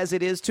edgy as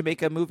it is to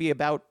make a movie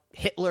about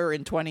Hitler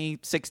in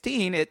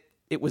 2016,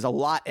 it was a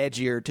lot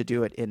edgier to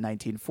do it in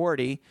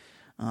 1940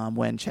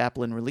 when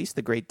Chaplin released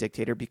The Great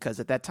Dictator,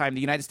 because at that time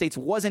the United States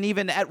wasn't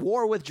even at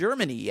war with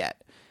Germany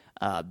yet.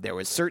 There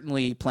was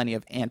certainly plenty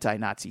of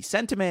anti-Nazi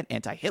sentiment,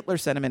 anti-Hitler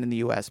sentiment in the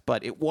U.S.,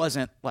 but it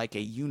wasn't like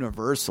a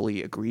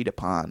universally agreed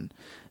upon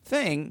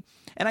thing.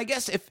 And I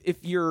guess if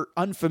you're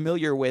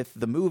unfamiliar with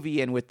the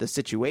movie and with the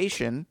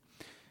situation,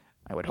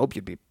 I would hope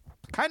you'd be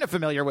kind of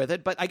familiar with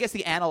it, but I guess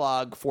the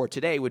analog for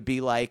today would be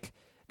like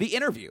The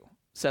Interview.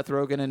 Seth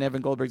Rogen and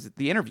Evan Goldberg's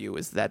The Interview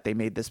is that they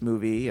made this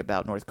movie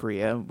about North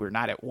Korea. We're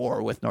not at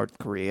war with North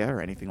Korea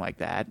or anything like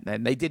that.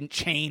 And they didn't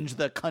change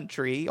the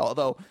country,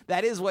 although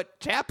that is what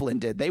Chaplin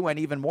did. They went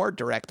even more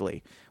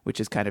directly, which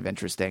is kind of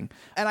interesting.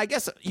 And I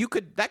guess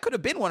that could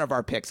have been one of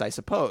our picks, I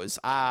suppose.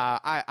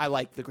 I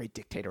like The Great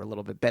Dictator a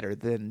little bit better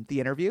than The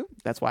Interview.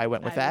 That's why I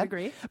went with that. I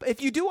agree. But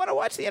if you do want to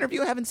watch The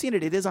Interview, haven't seen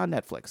it, it is on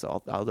Netflix.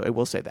 So I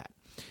will say that.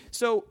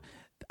 So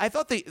I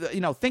thought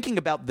thinking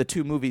about the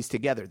two movies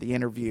together, The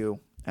Interview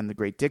and The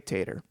Great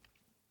Dictator,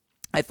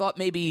 I thought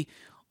maybe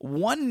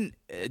one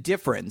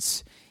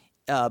difference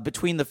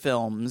between the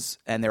films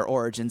and their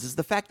origins is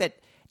the fact that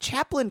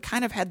Chaplin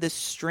kind of had this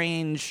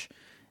strange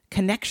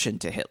connection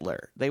to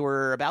Hitler. They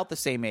were about the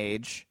same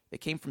age, they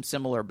came from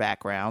similar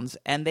backgrounds,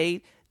 and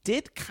they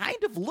did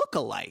kind of look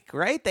alike,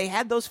 right? They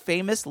had those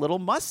famous little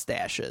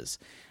mustaches.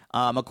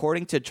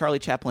 According to Charlie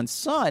Chaplin's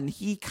son,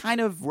 he kind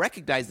of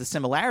recognized the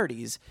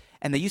similarities,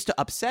 and they used to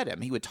upset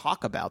him. He would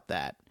talk about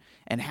that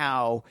and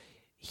how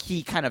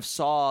he kind of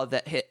saw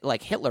that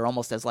Hitler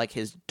almost as like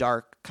his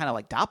dark kind of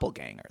like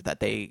doppelganger, that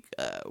they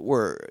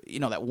were,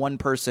 that one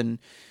person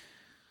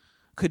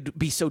could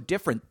be so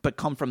different but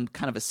come from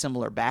kind of a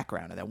similar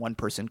background, and that one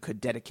person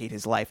could dedicate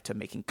his life to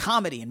making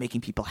comedy and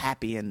making people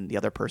happy, and the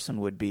other person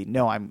would be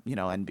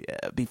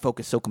be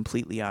focused so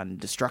completely on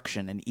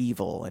destruction and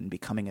evil and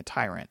becoming a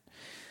tyrant.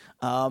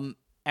 And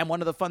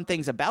one of the fun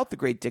things about The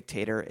Great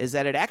Dictator is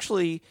that it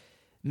actually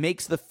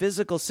makes the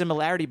physical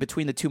similarity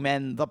between the two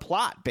men the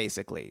plot,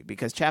 basically,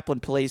 because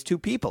Chaplin plays two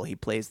people. He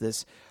plays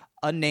this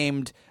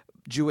unnamed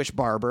Jewish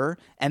barber,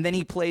 and then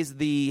he plays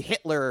the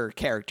Hitler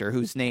character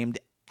who's named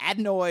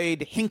Adolf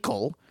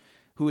Hitler,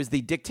 who is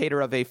the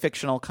dictator of a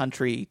fictional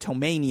country,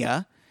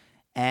 Tomania.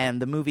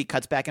 And the movie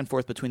cuts back and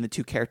forth between the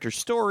two characters'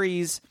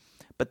 stories,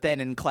 but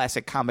then in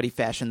classic comedy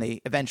fashion, they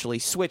eventually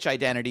switch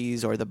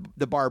identities, or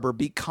the barber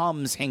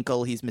becomes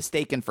Hinkle. He's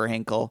mistaken for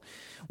Hinkle,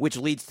 which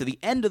leads to the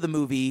end of the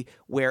movie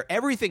where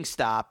everything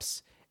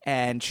stops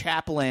and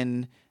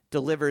Chaplin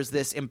delivers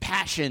this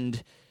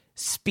impassioned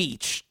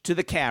speech to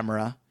the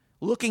camera,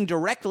 looking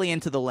directly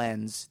into the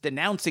lens,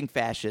 denouncing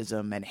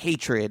fascism and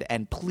hatred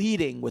and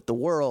pleading with the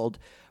world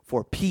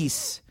for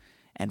peace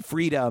and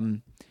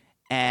freedom.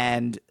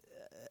 And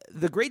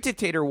The Great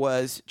Dictator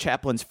was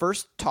Chaplin's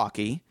first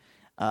talkie,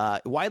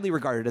 widely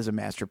regarded as a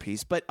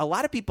masterpiece, but a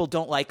lot of people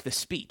don't like the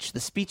speech. The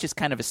speech is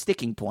kind of a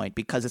sticking point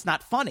because it's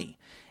not funny,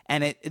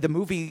 and the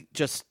movie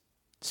just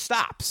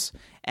stops.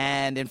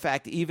 And in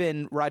fact,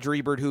 even Roger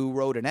Ebert, who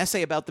wrote an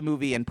essay about the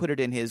movie and put it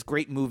in his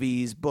Great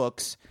Movies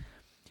books,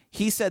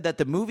 he said that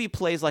the movie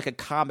plays like a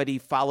comedy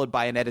followed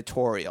by an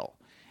editorial.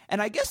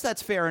 And I guess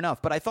that's fair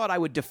enough, but I thought I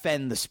would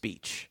defend the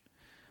speech.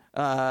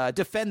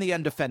 Defend the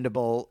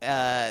undefendable,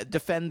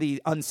 defend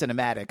the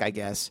uncinematic, I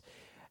guess,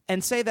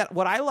 and say that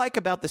what I like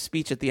about the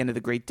speech at the end of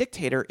The Great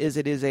Dictator is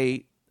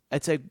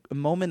it's a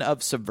moment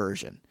of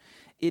subversion.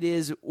 It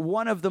is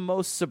one of the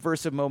most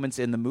subversive moments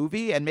in the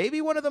movie, and maybe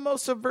one of the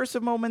most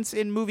subversive moments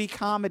in movie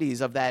comedies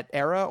of that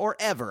era, or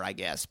ever, I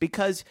guess,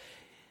 because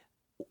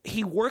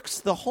he works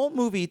the whole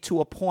movie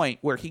to a point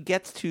where he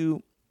gets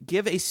to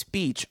give a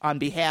speech on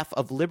behalf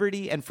of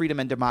liberty and freedom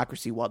and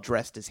democracy while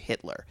dressed as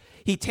Hitler.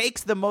 He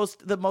takes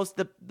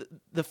the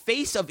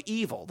face of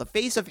evil, the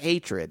face of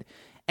hatred,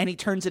 and he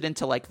turns it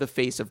into like the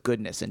face of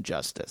goodness and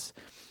justice.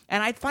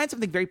 And I find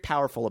something very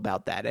powerful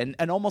about that,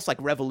 and almost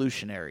like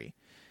revolutionary.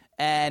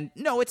 And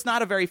no, it's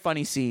not a very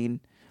funny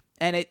scene,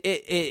 and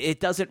it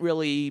doesn't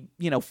really,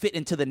 fit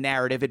into the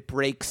narrative. It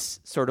breaks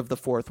sort of the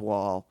fourth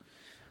wall.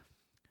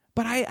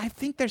 But I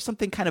think there's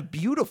something kind of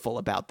beautiful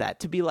about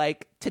that, to be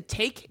like,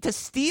 to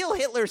steal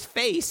Hitler's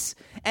face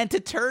and to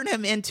turn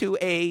him into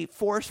a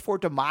force for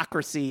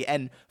democracy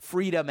and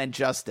freedom and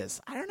justice.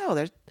 I don't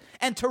know.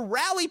 And to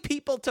rally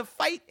people to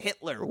fight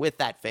Hitler with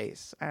that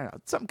face. I don't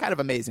know. Something kind of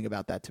amazing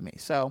about that to me.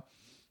 So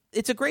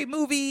it's a great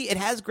movie. It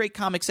has great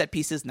comic set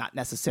pieces. Not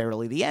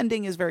necessarily the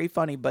ending is very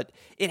funny, but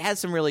it has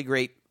some really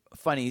great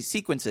funny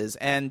sequences.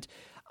 And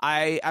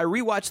I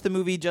rewatched the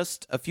movie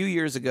just a few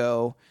years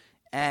ago.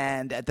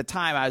 And at the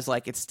time, I was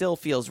like, it still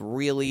feels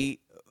really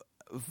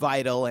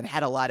vital and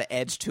had a lot of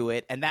edge to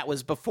it. And that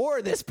was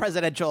before this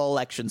presidential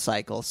election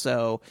cycle.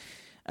 So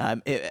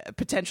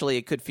potentially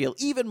it could feel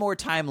even more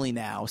timely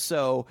now.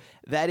 So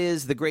that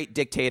is The Great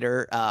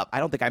Dictator. I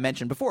don't think I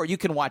mentioned before. You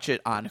can watch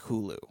it on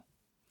Hulu.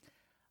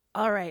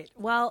 All right.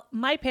 Well,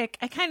 my pick,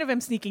 I kind of am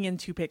sneaking in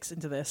two picks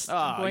into this.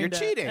 Oh, you're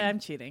cheating. I'm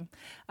cheating.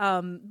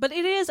 But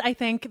it is, I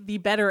think, the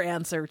better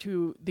answer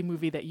to the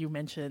movie that you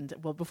mentioned,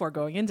 well, before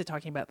going into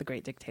talking about The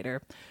Great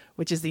Dictator,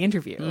 which is The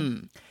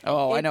Interview.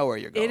 Oh, I know where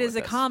you're going. It is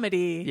with a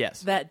comedy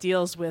Yes. that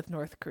deals with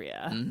North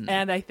Korea. Mm-hmm.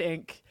 And I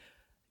think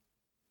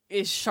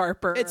is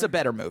sharper. It's a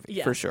better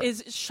movie, for sure.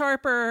 Is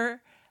sharper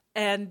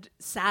and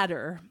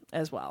sadder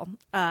as well.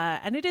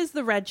 And it is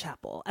The Red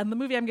Chapel. And the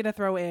movie I'm going to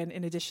throw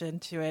in addition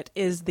to it,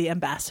 is The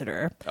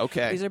Ambassador.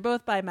 Okay. These are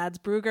both by Mads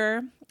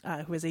Brugger.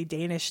 who is a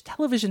Danish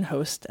television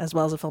host as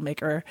well as a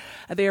filmmaker.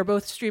 They are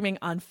both streaming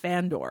on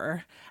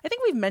Fandor. I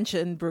think we've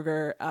mentioned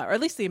Brugger, or at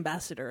least The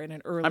Ambassador, in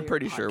an earlier I'm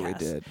pretty podcast. sure we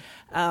did.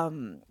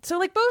 So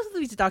like both of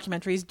these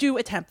documentaries do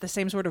attempt the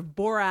same sort of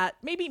Borat,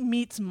 maybe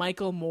meets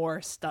Michael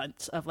Moore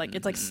stunt of like,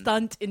 it's like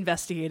stunt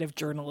investigative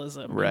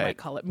journalism, Right. you might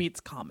call it, meets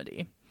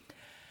comedy.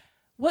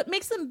 What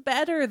makes them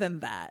better than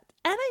that,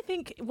 and I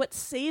think what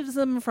saves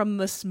them from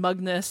the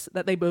smugness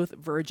that they both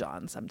verge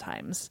on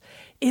sometimes,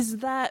 is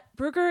that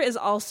Brugger is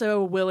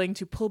also willing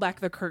to pull back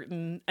the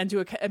curtain and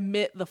to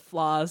admit the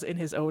flaws in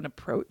his own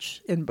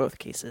approach in both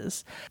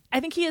cases. I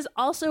think he is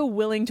also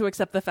willing to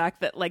accept the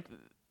fact that like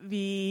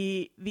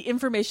the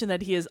information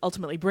that he is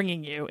ultimately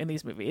bringing you in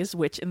these movies,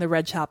 which in The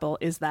Red Chapel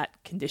is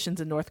that conditions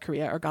in North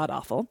Korea are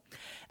god-awful,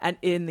 and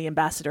in The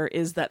Ambassador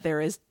is that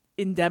there is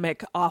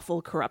endemic,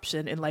 awful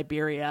corruption in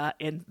Liberia,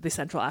 in the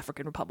Central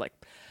African Republic.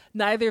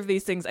 Neither of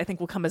these things, I think,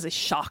 will come as a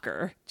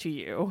shocker to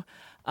you.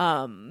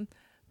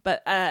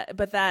 But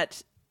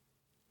that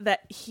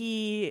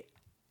he,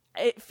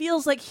 it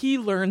feels like he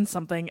learned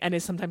something and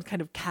is sometimes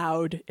kind of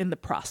cowed in the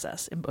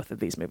process in both of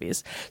these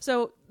movies.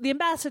 So The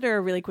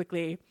Ambassador, really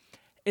quickly,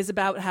 is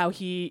about how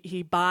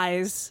he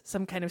buys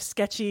some kind of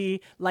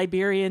sketchy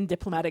Liberian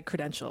diplomatic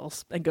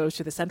credentials and goes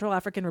to the Central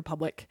African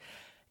Republic,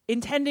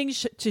 intending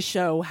to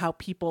show how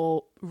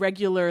people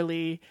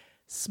regularly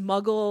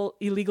smuggle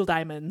illegal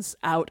diamonds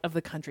out of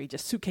the country,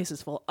 just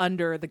suitcases full,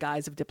 under the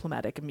guise of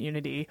diplomatic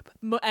immunity,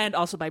 and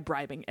also by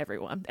bribing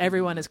everyone.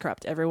 Everyone is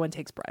corrupt. Everyone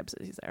takes bribes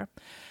as he's there.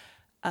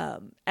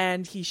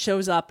 And he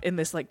shows up in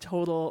this like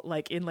total,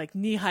 like in like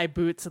knee-high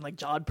boots and like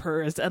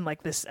jodhpurs and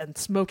like this, and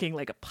smoking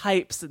like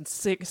pipes and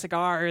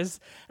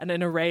cigars and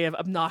an array of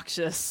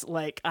obnoxious,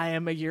 like, I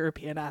am a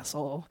European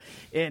asshole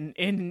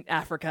in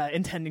Africa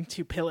intending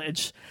to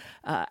pillage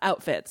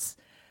outfits.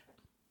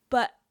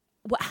 But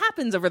what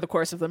happens over the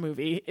course of the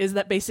movie is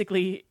that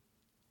basically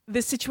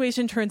this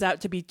situation turns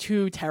out to be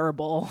too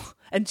terrible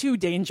and too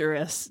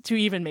dangerous to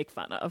even make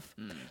fun of.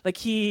 Like,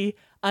 he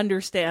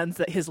understands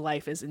that his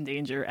life is in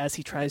danger as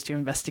he tries to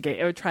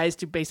investigate, or tries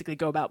to basically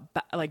go about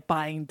like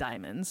buying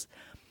diamonds.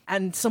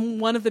 And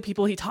one of the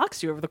people he talks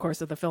to over the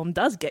course of the film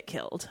does get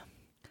killed.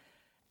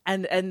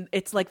 And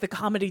it's like the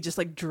comedy just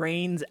like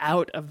drains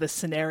out of the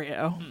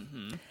scenario.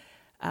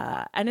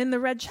 And in The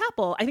Red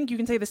Chapel, I think you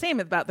can say the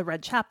same about The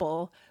Red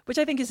Chapel, which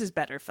I think is his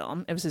better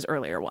film. It was his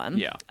earlier one.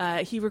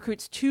 Yeah. He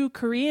recruits 2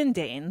 Korean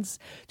Danes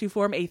to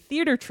form a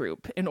theater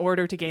troupe in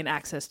order to gain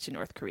access to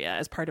North Korea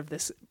as part of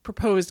this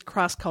proposed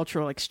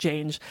cross-cultural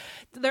exchange.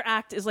 Their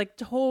act is like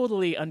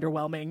totally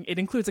underwhelming. It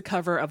includes a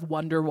cover of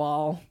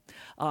Wonderwall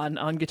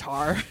on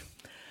guitar.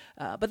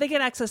 But they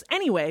get access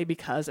anyway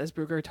because, as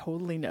Brugger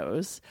totally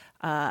knows,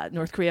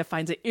 North Korea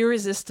finds it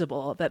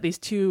irresistible that these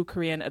 2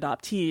 Korean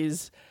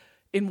adoptees,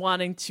 in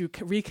wanting to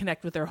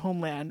reconnect with their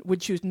homeland,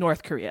 would choose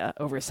North Korea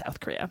over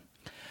South Korea.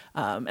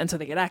 And so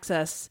they get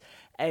access.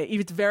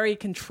 It's very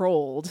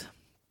controlled.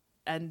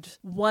 And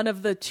one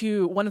of the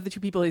two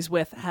people he's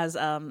with has,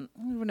 some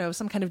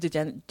kind of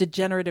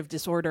degenerative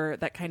disorder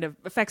that kind of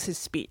affects his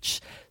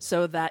speech.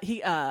 So that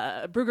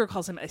Brugger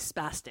calls him a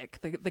spastic.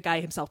 The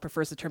guy himself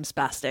prefers the term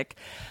spastic.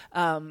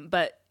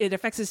 But it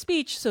affects his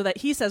speech so that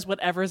he says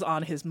whatever's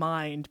on his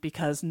mind,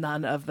 because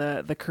none of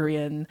the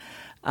Korean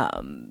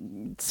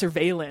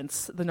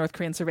surveillance, the North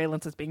Korean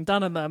surveillance that's being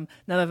done on them,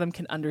 none of them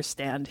can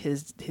understand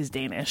his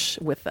Danish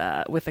with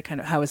the kind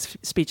of how his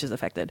speech is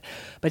affected.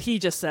 But he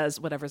just says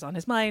whatever's on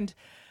his mind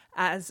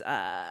as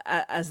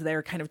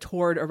they're kind of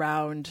toured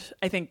around,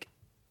 I think,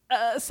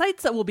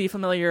 sites that will be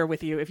familiar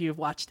with you if you've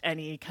watched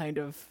any of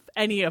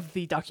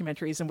the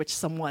documentaries in which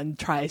someone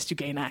tries to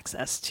gain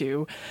access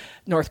to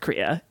North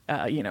Korea,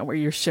 where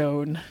you're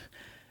shown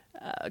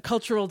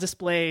cultural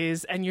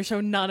displays and you're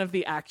shown none of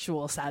the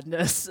actual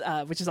sadness,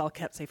 which is all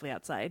kept safely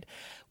outside.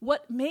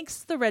 What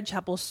makes The Red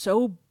Chapel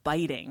so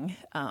biting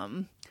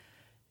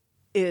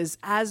is,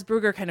 as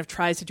Brugger kind of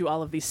tries to do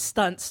all of these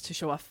stunts to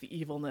show off the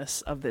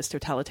evilness of this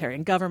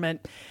totalitarian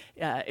government,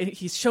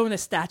 he's shown a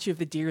statue of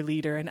the dear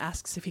leader and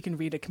asks if he can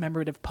read a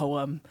commemorative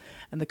poem.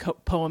 And the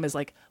poem is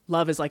like,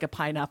 love is like a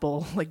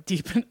pineapple, like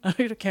deep in, I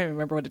can't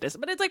remember what it is,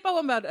 but it's like a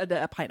poem about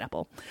a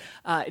pineapple.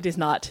 It is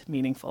not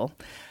meaningful.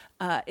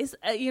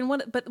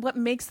 But what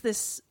makes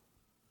this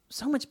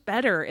so much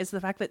better is the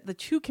fact that the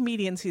 2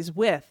 comedians he's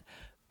with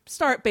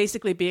start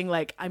basically being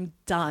like, I'm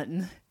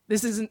done.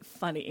 This isn't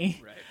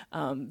funny.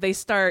 Right. They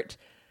start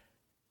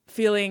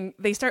feeling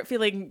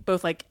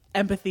both like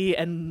empathy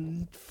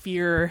and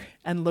fear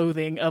and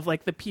loathing of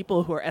like the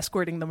people who are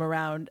escorting them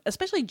around,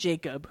 especially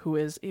Jacob, who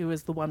is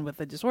the one with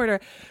the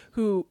disorder,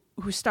 who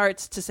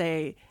starts to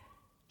say,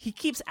 he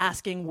keeps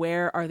asking,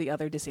 where are the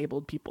other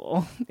disabled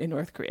people in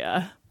North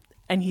Korea?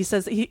 And he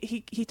says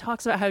he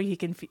talks about how he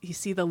can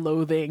see the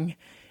loathing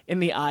in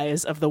the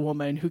eyes of the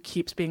woman who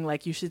keeps being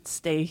like, you should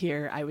stay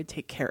here. I would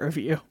take care of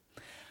you.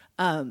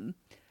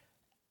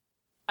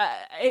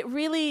 It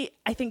really,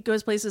 I think,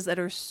 goes places that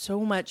are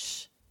so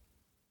much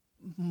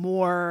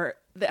more,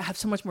 that have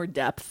so much more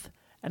depth,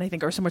 and I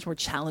think are so much more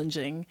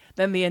challenging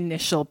than the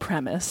initial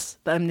premise,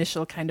 the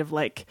initial kind of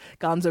like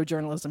gonzo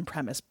journalism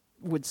premise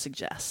would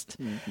suggest.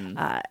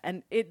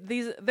 And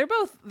they're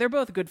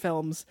both good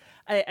films.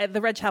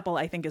 The Red Chapel,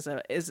 I think,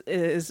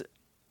 is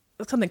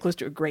something close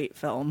to a great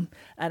film,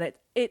 and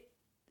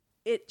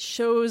it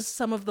shows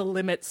some of the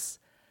limits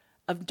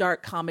of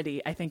dark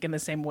comedy. I think in the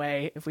same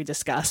way, if we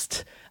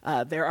discussed,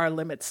 there are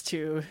limits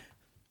to,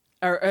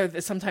 or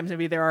sometimes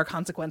maybe there are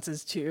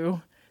consequences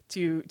to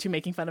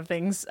making fun of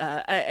things.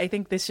 I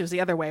think this shows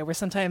the other way, where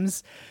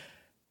sometimes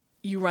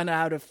you run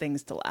out of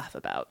things to laugh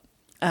about.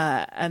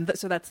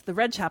 So that's The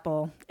Red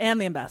Chapel and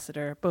The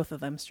Ambassador, both of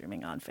them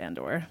streaming on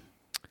Fandor.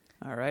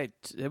 All right.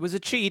 It was a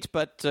cheat,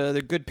 but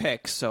they're good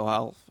picks, so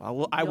I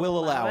will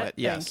allow it.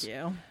 Yes. Thank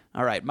you.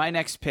 All right. My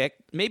next pick,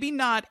 maybe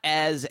not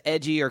as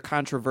edgy or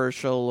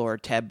controversial or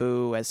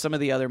taboo as some of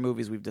the other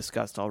movies we've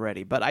discussed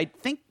already, but I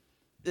think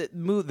that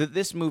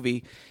this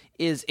movie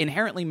is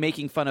inherently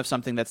making fun of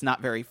something that's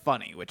not very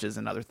funny, which is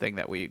another thing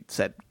that we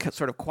said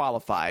sort of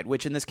qualified,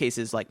 which in this case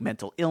is like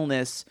mental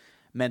illness,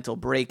 mental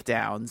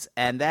breakdowns,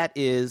 and that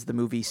is the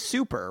movie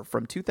Super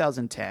from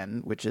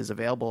 2010, which is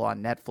available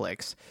on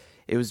Netflix.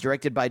 It was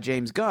directed by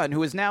James Gunn,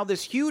 who is now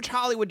this huge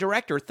Hollywood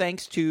director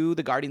thanks to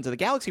the Guardians of the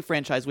Galaxy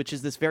franchise, which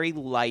is this very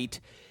light,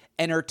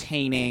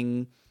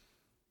 entertaining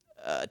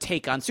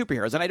take on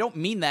superheroes. And I don't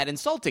mean that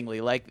insultingly.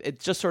 Like, it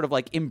just sort of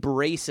like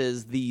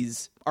embraces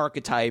these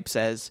archetypes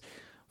as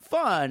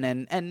fun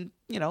and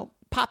you know,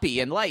 poppy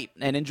and light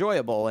and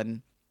enjoyable.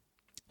 And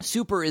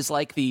Super is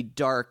like the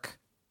dark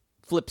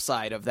flip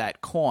side of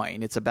that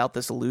coin. It's about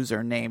this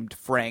loser named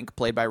Frank,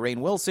 played by Rainn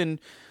Wilson,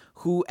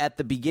 who at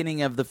the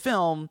beginning of the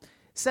film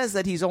says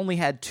that he's only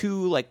had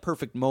two like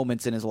perfect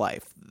moments in his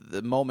life.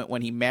 The moment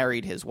when he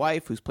married his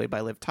wife, who's played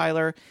by Liv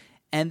Tyler,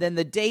 and then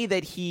the day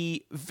that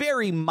he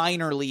very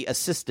minorly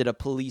assisted a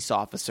police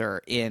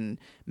officer in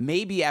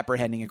maybe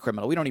apprehending a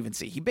criminal. We don't even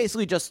see. He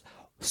basically just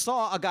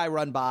saw a guy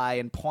run by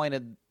and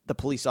pointed the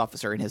police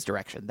officer in his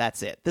direction.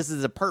 That's it. This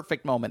is a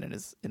perfect moment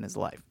in his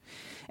life.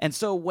 And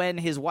so when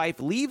his wife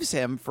leaves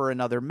him for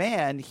another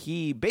man,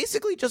 he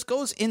basically just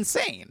goes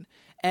insane.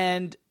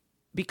 And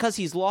because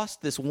he's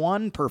lost this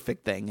one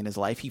perfect thing in his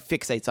life, he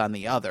fixates on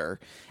the other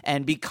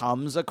and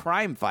becomes a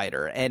crime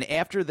fighter. And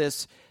after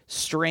this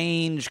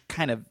strange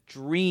kind of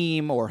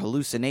dream or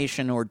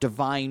hallucination or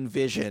divine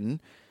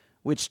vision,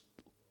 which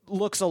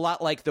looks a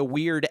lot like the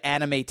weird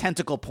anime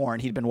tentacle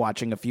porn he'd been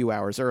watching a few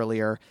hours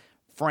earlier,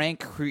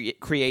 Frank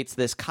creates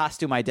this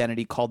costume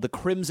identity called the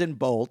Crimson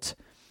Bolt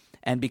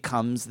and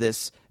becomes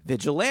this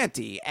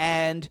vigilante.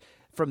 And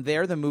from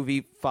there, the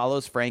movie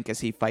follows Frank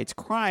as he fights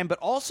crime, but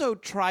also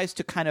tries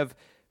to kind of,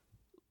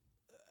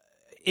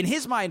 in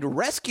his mind,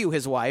 rescue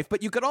his wife,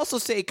 but you could also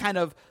say kind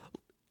of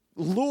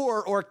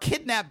lure or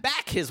kidnap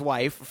back his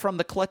wife from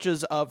the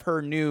clutches of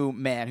her new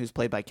man, who's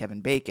played by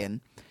Kevin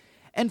Bacon.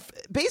 And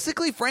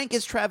basically, Frank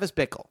is Travis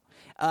Bickle.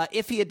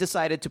 If he had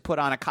decided to put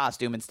on a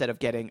costume instead of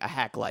getting a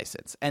hack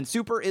license. And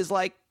Super is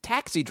like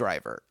Taxi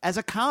Driver as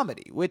a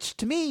comedy, which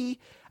to me,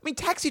 I mean,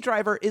 Taxi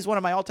Driver is one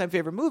of my all-time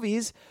favorite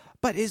movies,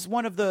 but is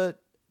one of the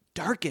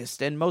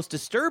darkest and most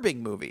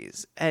disturbing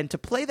movies. And to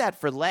play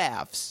that for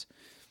laughs,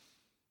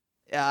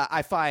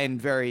 I find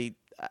very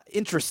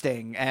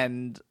interesting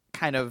and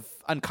kind of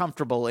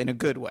uncomfortable in a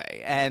good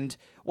way. And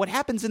what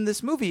happens in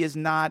this movie is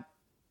not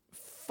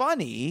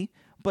funny,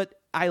 but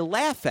I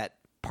laugh at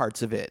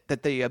parts of it,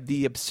 that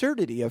the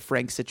absurdity of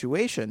Frank's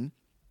situation,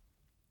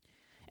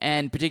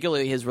 and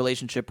particularly his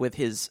relationship with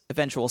his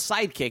eventual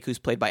sidekick, who's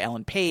played by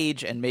Ellen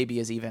Page and maybe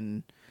is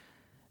even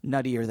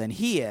nuttier than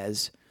he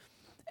is.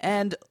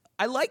 And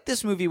I liked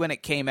this movie when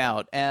it came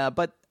out,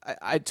 but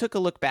I took a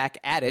look back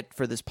at it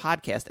for this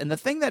podcast, and the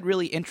thing that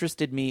really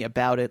interested me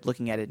about it,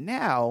 looking at it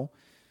now,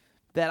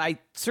 that I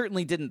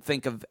certainly didn't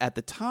think of at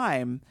the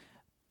time,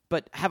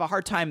 but have a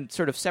hard time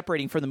sort of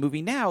separating from the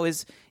movie now,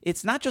 is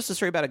it's not just a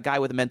story about a guy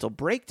with a mental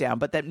breakdown,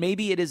 but that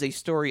maybe it is a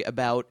story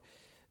about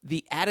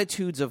the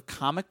attitudes of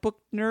comic book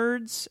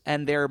nerds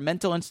and their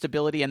mental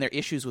instability and their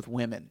issues with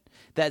women.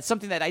 That's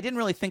something that I didn't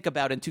really think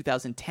about in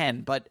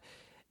 2010, but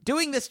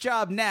doing this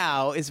job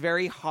now is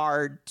very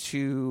hard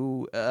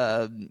to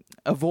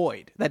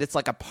avoid, that it's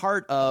like a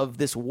part of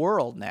this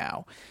world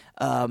now.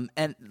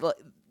 And,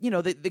 you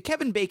know, the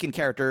Kevin Bacon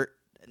character,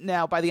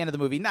 now, by the end of the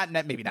movie,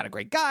 maybe not a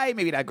great guy,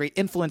 maybe not a great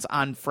influence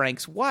on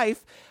Frank's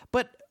wife,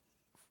 but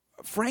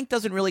Frank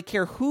doesn't really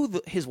care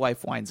who his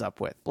wife winds up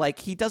with. Like,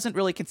 he doesn't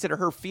really consider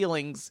her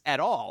feelings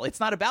at all. It's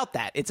not about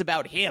that. It's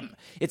about him.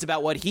 It's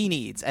about what he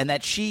needs, and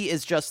that she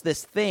is just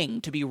this thing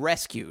to be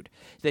rescued,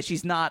 that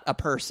she's not a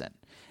person.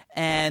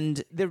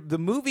 And the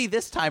movie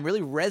this time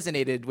really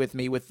resonated with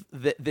me with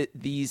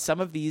some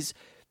of these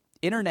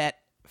internet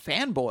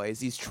fanboys,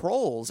 these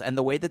trolls, and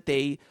the way that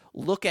they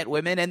look at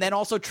women and then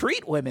also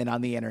treat women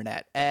on the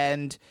internet.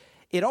 And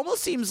it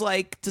almost seems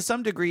like, to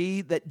some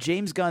degree, that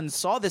James Gunn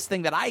saw this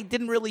thing that I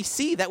didn't really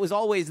see, that was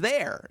always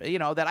there. You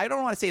know, that I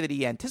don't want to say that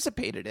he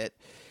anticipated it,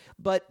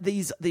 but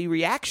the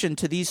reaction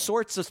to these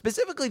sorts of,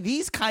 specifically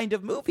these kind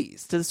of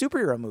movies, to the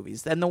superhero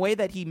movies, and the way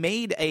that he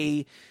made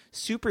a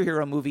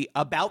superhero movie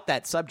about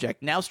that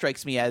subject now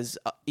strikes me as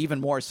even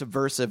more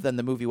subversive than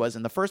the movie was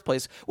in the first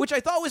place, which I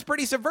thought was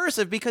pretty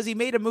subversive, because he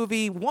made a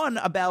movie, one,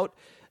 about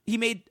He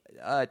made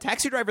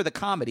Taxi Driver the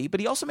comedy, but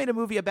he also made a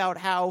movie about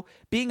how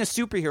being a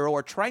superhero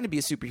or trying to be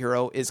a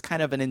superhero is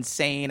kind of an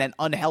insane and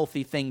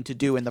unhealthy thing to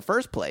do in the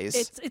first place.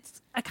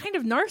 It's a kind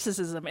of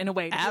narcissism in a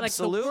way.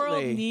 Absolutely. Like, the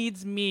world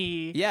needs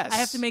me. Yes. I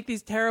have to make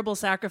these terrible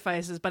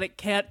sacrifices, but it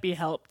can't be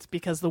helped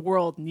because the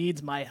world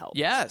needs my help.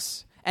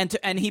 Yes.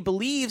 And he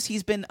believes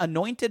he's been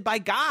anointed by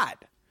God.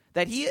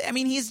 That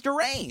he's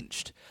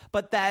deranged.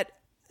 But that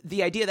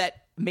the idea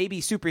that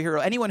maybe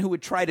anyone who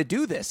would try to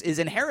do this is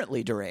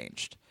inherently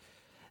deranged.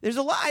 There's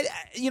a lot,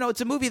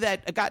 it's a movie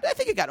that I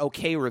think it got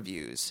okay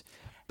reviews,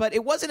 but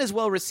it wasn't as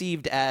well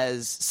received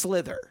as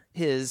Slither,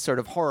 his sort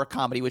of horror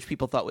comedy, which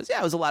people thought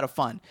it was a lot of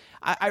fun.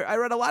 I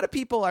read a lot of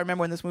people, I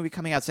remember when this movie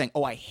coming out saying,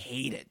 oh, I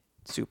hated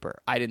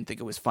Super. I didn't think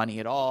it was funny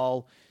at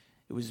all.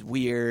 It was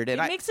weird.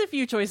 And it makes a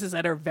few choices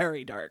that are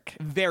very dark.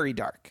 Very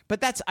dark. But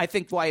that's, I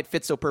think, why it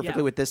fits so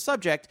perfectly with this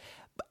subject.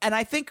 And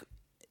I think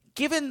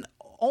given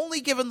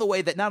the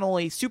way that not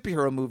only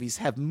superhero movies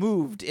have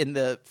moved in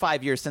the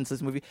 5 years since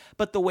this movie,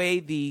 but the way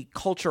the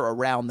culture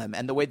around them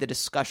and the way the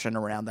discussion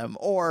around them,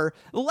 or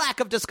lack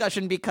of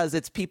discussion because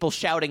it's people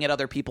shouting at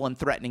other people and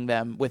threatening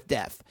them with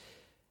death.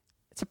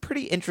 It's a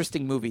pretty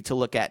interesting movie to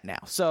look at now.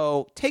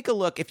 So take a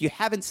look if you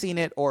haven't seen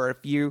it or if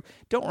you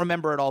don't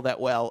remember it all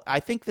that well. I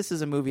think this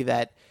is a movie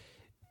that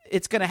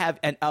it's going to have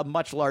a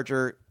much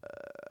larger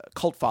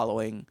cult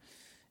following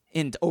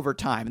over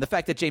time. The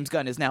fact that James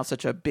Gunn is now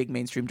such a big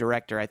mainstream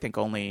director, I think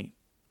only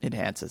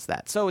enhances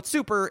that. So it's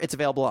Super. It's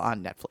available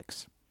on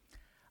Netflix.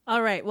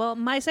 All right. Well,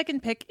 my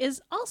second pick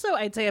is also,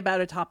 I'd say, about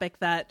a topic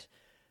that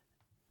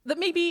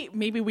maybe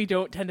we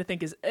don't tend to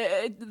think is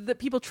that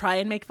people try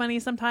and make funny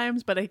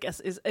sometimes, but I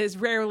guess is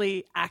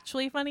rarely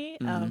actually funny.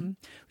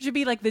 Which would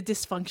be like the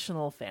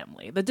dysfunctional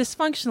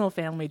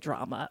family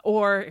drama,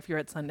 or if you're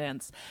at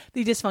Sundance,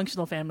 the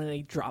dysfunctional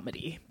family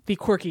dramedy, the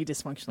quirky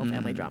dysfunctional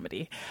family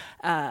dramedy.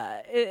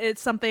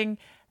 It's something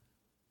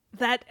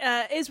that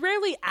is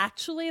rarely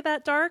actually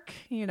that dark,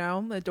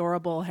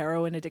 adorable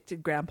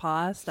heroin-addicted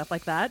grandpa, stuff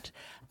like that.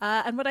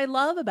 And what I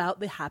love about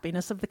The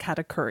Happiness of the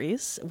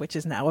Katakuris, which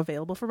is now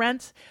available for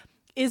rent,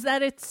 is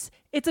that it's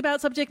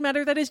about subject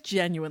matter that is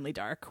genuinely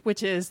dark,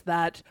 which is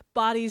that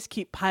bodies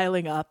keep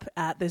piling up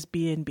at this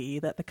B&B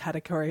that the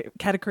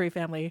Katakuri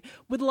family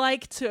would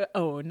like to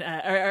own,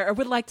 or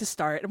would like to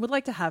start, and would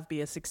like to have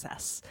be a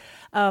success.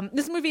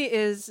 This movie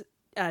is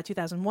a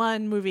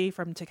 2001 movie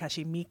from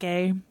Takashi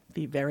Miike,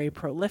 the very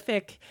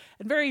prolific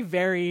and very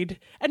varied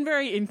and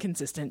very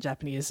inconsistent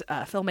Japanese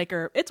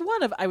filmmaker. It's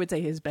one of, I would say,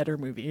 his better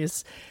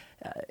movies.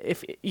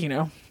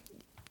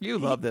 You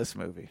love this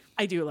movie.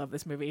 I do love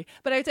this movie.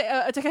 But I would say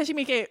Takashi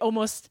Miike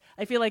almost,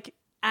 I feel like,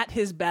 at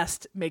his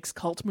best, makes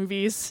cult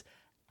movies.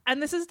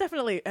 And this is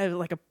definitely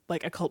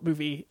like a cult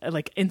movie,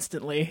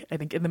 instantly, I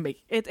think, in the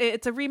make.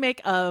 It's a remake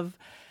of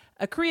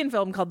a Korean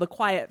film called The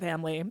Quiet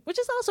Family, which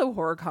is also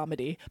horror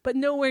comedy, but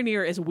nowhere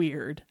near as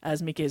weird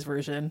as Miike's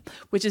version,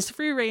 which is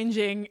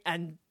free-ranging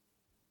and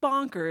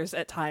bonkers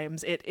at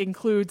times. It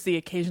includes the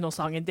occasional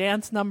song and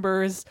dance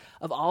numbers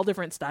of all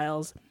different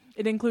styles.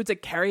 It includes a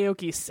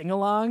karaoke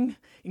sing-along,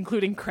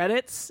 including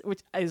credits,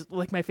 which is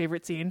like my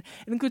favorite scene.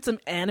 It includes some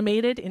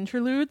animated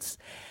interludes.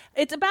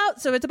 It's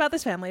about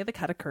this family, the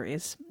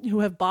Katakuris, who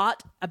have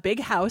bought a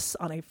big house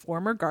on a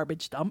former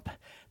garbage dump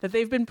that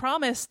they've been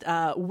promised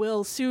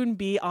will soon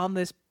be on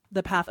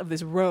the path of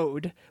this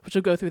road, which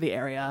will go through the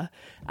area,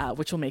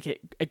 which will make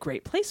it a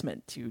great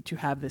placement to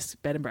have this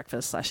bed and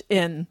breakfast /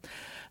 inn.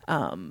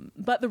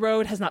 But the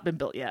road has not been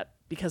built yet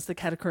because the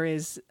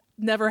Katakuris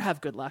never have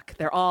good luck.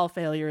 They're all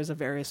failures of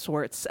various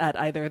sorts at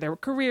either their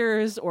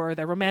careers or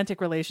their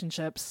romantic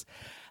relationships.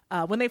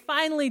 When they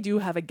finally do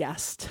have a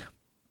guest,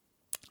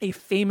 a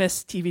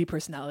famous TV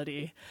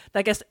personality,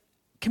 that guest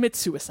commits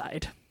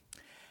suicide.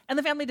 And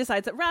the family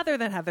decides that rather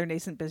than have their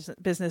nascent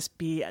business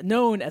be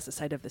known as the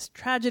site of this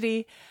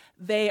tragedy,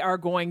 they are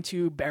going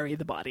to bury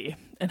the body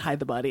and hide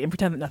the body and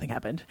pretend that nothing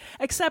happened.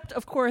 Except,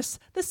 of course,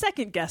 the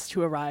second guest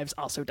who arrives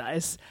also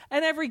dies.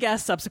 And every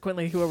guest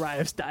subsequently who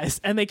arrives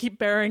dies. And they keep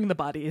burying the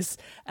bodies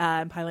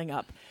and piling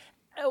up.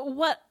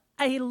 What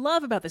I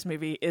love about this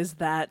movie is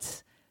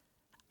that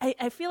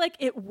I feel like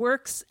it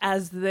works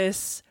as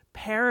this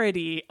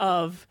parody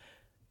of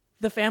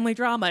the family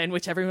drama in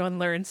which everyone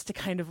learns to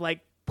kind of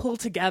pull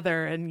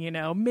together and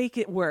make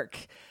it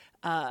work.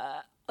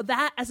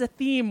 That as a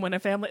theme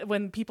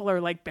when people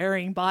are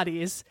burying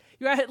bodies,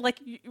 you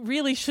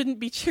really shouldn't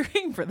be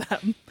cheering for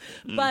them,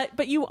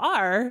 but you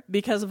are,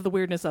 because of the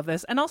weirdness of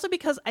this, and also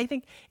because I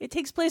think it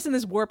takes place in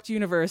this warped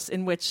universe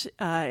in which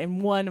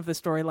in one of the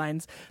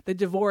storylines, the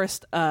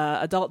divorced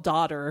adult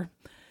daughter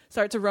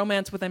starts a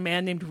romance with a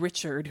man named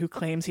Richard who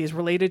claims he is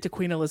related to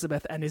Queen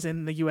Elizabeth and is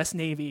in the U.S.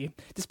 Navy,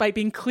 despite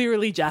being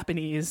clearly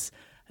Japanese,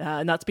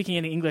 not speaking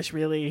any English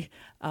really,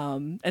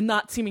 and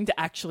not seeming to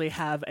actually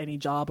have any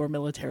job or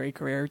military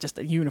career, just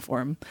a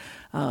uniform.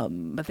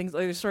 But there's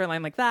a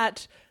storyline like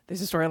that.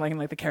 There's a storyline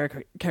like the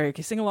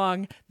karaoke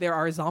sing-along. There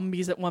are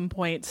zombies at one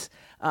point.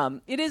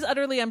 It is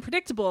utterly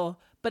unpredictable,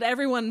 but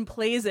everyone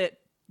plays it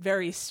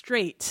very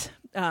straight,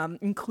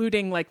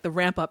 including the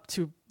ramp up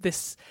to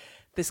this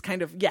this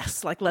kind of,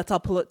 yes, like, let's all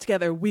pull it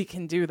together, we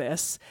can do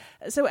this.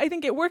 So I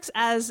think it works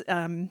as,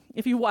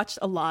 if you watched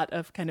a lot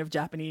of kind of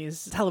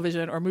Japanese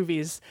television or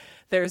movies,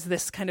 there's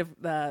this kind of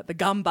the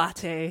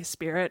gambate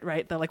spirit,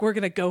 right? The like, we're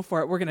going to go for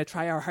it, we're going to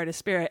try our hardest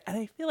spirit. And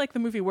I feel like the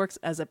movie works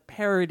as a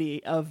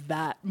parody of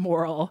that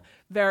moral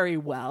very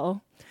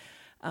well.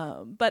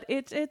 But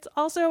it's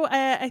also,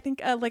 I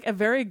think, like a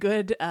very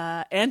good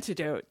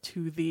antidote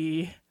to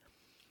the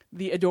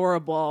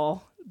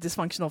adorable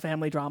dysfunctional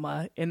family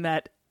drama, in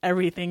that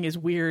everything is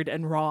weird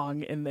and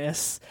wrong in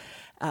this.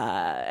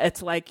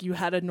 It's like you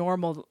had a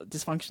normal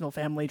dysfunctional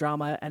family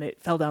drama and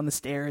it fell down the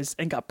stairs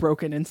and got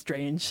broken and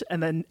strange,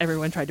 and then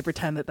everyone tried to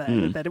pretend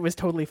that it was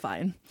totally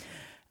fine.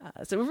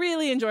 So a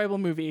really enjoyable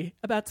movie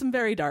about some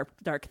very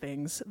dark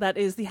things. That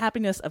is The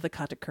Happiness of the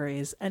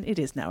Katakuris, and it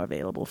is now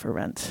available for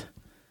rent.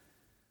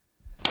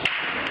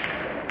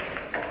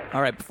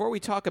 All right, before we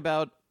talk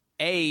about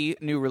one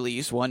new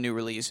release,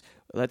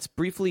 let's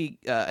briefly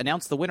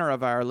announce the winner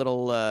of our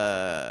little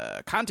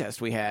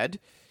contest we had.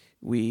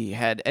 We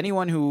had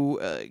anyone who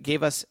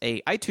gave us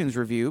a iTunes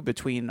review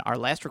between our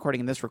last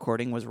recording and this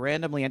recording was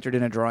randomly entered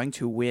in a drawing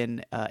to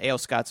win A.O.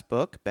 Scott's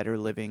book, Better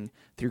Living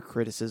Through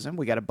Criticism.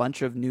 We got a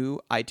bunch of new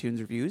iTunes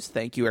reviews.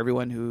 Thank you,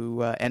 everyone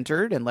who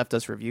entered and left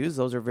us reviews.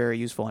 Those are very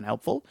useful and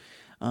helpful.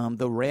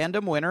 The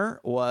random winner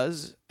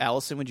was,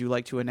 Alison, would you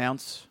like to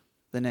announce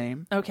the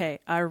name? Okay,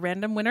 our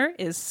random winner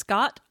is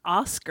Scott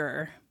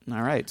Oscar.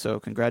 All right, so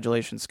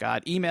congratulations,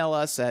 Scott. Email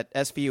us at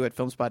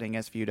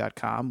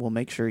svu@filmspottingsvu.com. We'll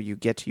make sure you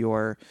get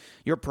your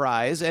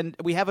prize, and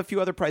we have a few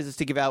other prizes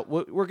to give out.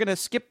 We're going to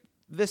skip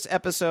this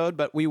episode,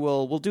 but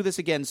we'll do this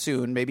again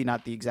soon. Maybe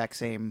not the exact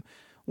same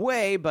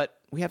way, but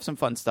we have some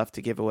fun stuff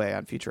to give away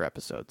on future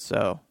episodes.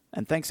 So,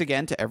 and thanks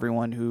again to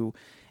everyone who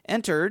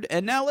entered.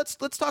 And now let's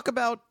talk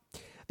about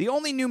the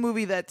only new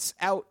movie that's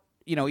out,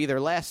 either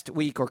last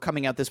week or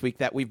coming out this week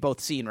that we've both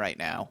seen right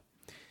now,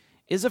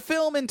 is a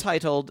film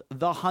entitled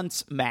The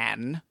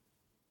Huntsman. I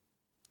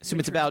assume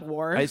it's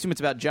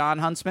about John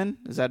Huntsman.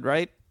 Is that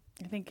right?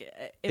 I think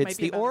it's might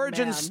be the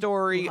origin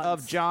story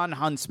of John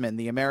Huntsman,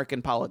 the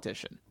American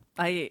politician.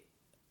 I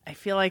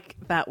feel like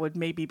that would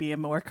maybe be a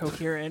more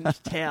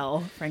coherent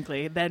tale,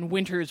 frankly, than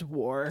Winter's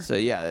War. So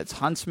yeah, it's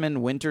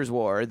Huntsman, Winter's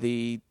War,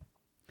 the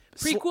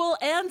prequel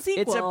and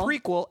sequel. It's a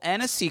prequel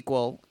and a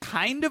sequel,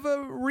 kind of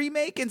a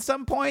remake in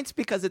some points,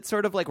 because it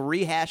sort of like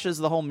rehashes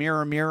the whole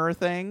mirror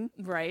thing,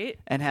 right?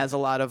 And has a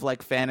lot of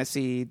like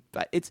fantasy.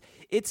 It's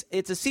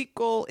a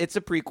sequel, it's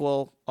a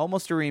prequel,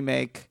 almost a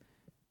remake,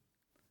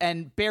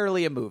 and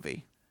barely a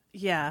movie.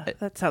 Yeah,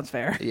 that sounds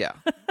fair. Yeah,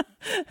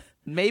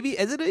 maybe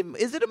is it a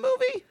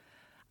movie?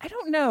 I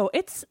don't know.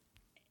 It's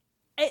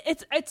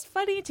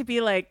funny to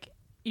be like,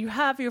 you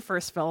have your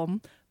first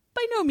film.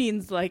 By no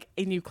means like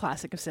a new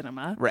classic of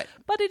cinema. Right.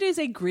 But it is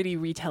a gritty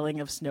retelling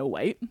of Snow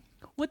White.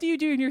 What do you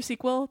do in your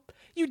sequel?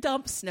 You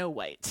dump Snow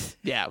White.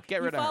 Yeah,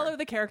 get rid of her. You follow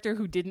the character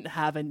who didn't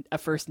have a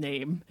first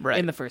name right.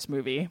 in the first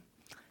movie.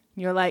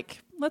 You're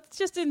like, let's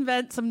just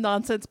invent some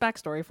nonsense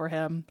backstory for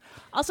him.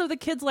 Also, the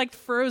kids liked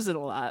Frozen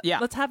a lot. Yeah.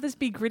 Let's have this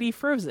be gritty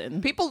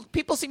Frozen.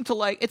 People seem to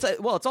like it's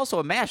also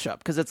a mashup,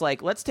 because it's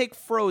like, let's take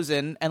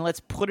Frozen and let's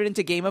put it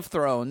into Game of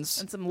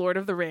Thrones and some Lord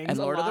of the Rings. And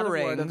Lord of the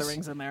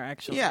Rings in there,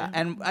 actually. Yeah,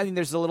 and I mean,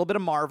 there's a little bit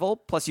of Marvel.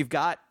 Plus, you've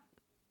got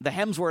the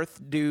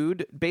Hemsworth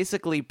dude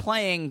basically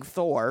playing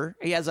Thor.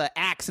 He has an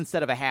axe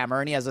instead of a hammer,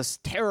 and he has a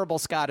terrible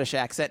Scottish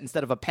accent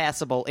instead of a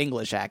passable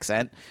English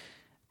accent.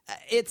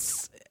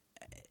 It's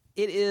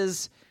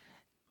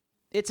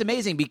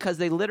amazing, because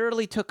they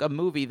literally took a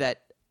movie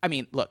that, I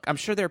mean, look, I'm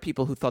sure there are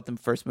people who thought the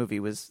first movie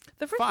was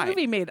The first fine.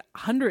 movie made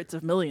hundreds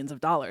of millions of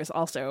dollars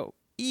also.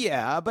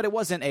 Yeah, but it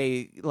wasn't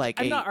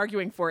I'm not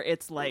arguing for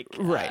its like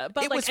right.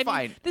 But it was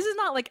fine. This is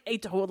not like a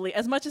totally,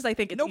 as much as I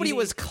think it's nobody easy,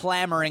 was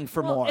clamoring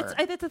for more.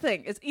 That's the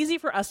thing. It's easy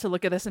for us to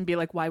look at this and be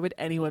like, why would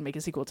anyone make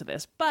a sequel to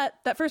this? But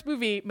that first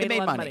movie made a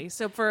lot of money.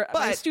 So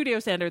by studio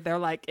standard, they're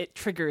like, it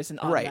triggers an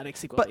automatic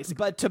sequel. Basically.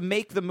 But to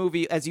make the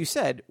movie, as you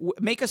said,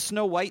 make a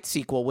Snow White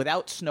sequel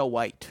without Snow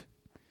White.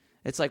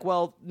 It's like,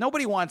 well,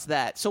 nobody wants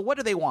that. So what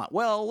do they want?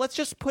 Well, let's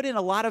just put in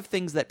a lot of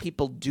things that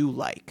people do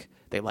like.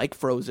 They like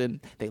Frozen.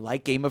 They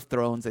like Game of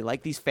Thrones. They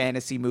like these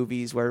fantasy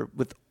movies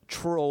with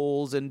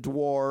trolls and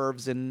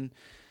dwarves and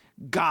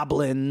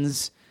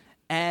goblins,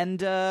 and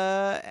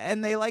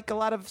they like a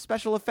lot of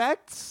special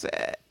effects.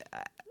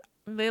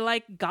 They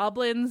like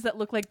goblins that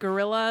look like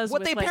gorillas.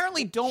 What they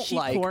apparently don't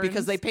like, horns.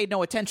 because they paid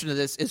no attention to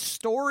this, is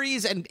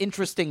stories and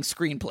interesting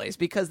screenplays.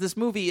 Because this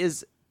movie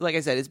is, like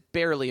I said, it's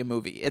barely a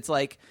movie. It's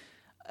like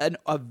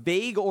a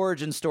vague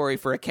origin story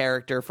for a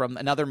character from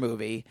another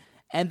movie.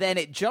 And then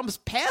it jumps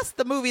past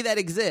the movie that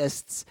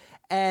exists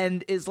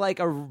and is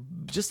like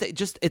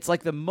it's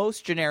like the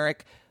most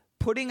generic,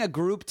 putting a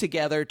group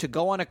together to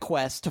go on a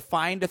quest to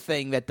find a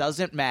thing that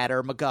doesn't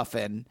matter,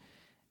 MacGuffin.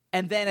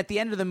 And then at the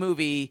end of the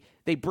movie,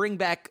 they bring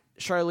back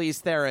Charlize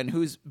Theron,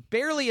 who's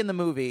barely in the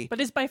movie, but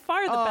is by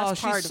far the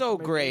best part. She's so of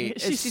the movie.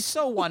 great. She's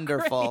so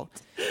wonderful.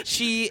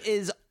 She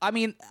is, I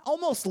mean,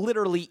 almost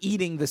literally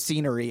eating the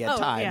scenery at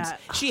times.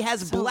 Yeah. She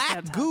has So black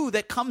fantastic. goo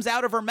that comes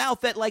out of her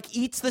mouth that like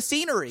eats the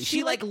scenery.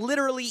 She like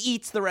literally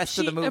eats the rest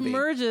of the movie. She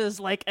emerges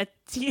like a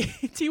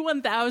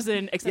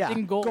T-1000 except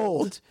in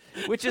gold.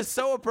 Which is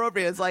so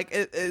appropriate. It's like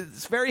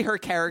it's very her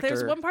character.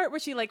 There's one part where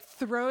she like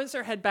throws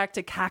her head back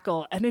to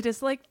cackle, and it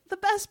is like the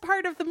best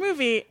part of the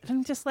movie. And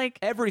I'm just like,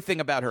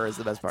 everything about her is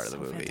the best part of the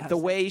movie. fantastic. The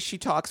way she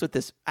talks with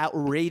this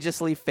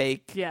outrageously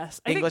fake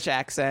yes, I English think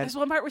accent. There's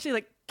one part where she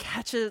like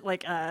catches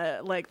like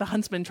the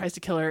huntsman tries to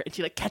kill her, and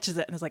she like catches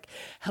it and is like,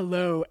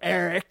 "Hello,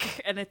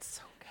 Eric," and it's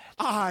so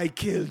good. I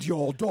killed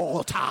your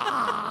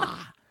daughter.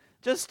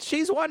 Just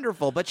she's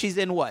wonderful, but she's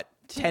in what?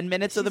 10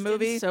 minutes of the She's in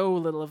movie? so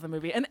little of the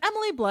movie. And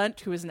Emily Blunt,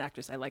 who is an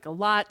actress I like a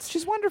lot.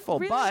 She's wonderful,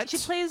 really, but she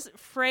plays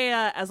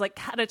Freya as like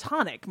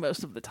catatonic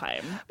most of the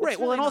time. right. It's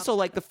Well, really and not- also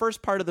like the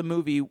first part of the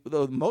movie,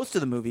 most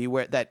of the movie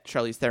where that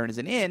Charlize Theron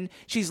isn't in,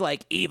 she's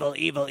like evil,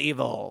 evil,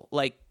 evil,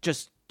 like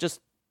just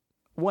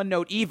one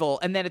note evil.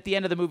 And then at the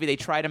end of the movie, they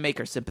try to make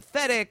her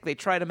sympathetic. They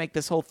try to make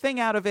this whole thing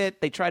out of it.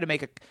 They try to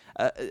make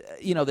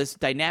this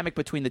dynamic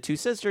between the two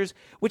sisters,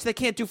 which they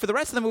can't do for the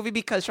rest of the movie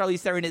because Charlize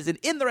Theron isn't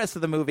in the rest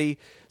of the movie.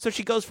 So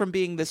she goes from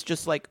being this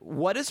just like,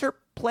 what is her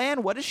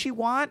plan? What does she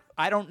want?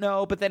 I don't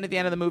know. But then at the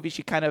end of the movie,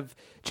 she kind of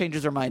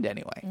changes her mind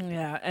anyway.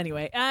 Yeah,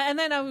 anyway. And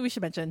then we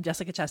should mention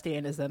Jessica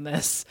Chastain is in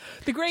this.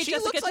 The great She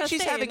Jessica looks like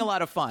she's Chastain. having a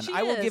lot of fun. She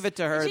I will is. give it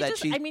to her And that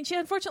she... I mean, she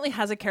unfortunately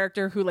has a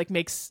character who like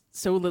makes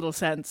so little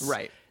sense.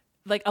 Right.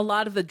 Like a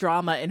lot of the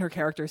drama in her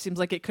character seems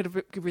like it could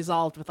have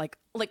resolved with like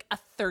a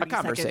 30-second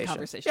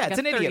conversation. Yeah, like it's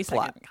an idiot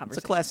plot. It's a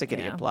conversation. classic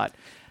idiot plot.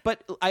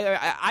 But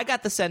I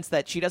got the sense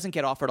that she doesn't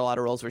get offered a lot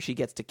of roles where she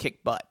gets to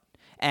kick butt.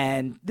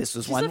 And this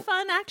was She's one. a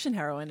fun action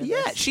heroine. In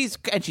Yeah, this. she's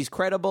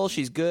credible.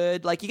 She's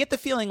good. Like you get the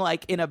feeling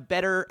like in a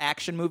better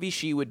action movie,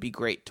 she would be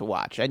great to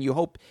watch. And you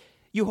hope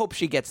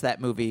she gets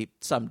that movie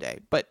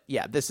someday. But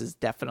yeah, this is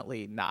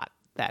definitely not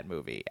that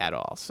movie at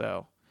all.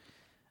 So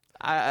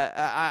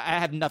I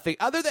have nothing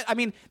other than, I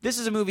mean, this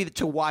is a movie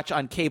to watch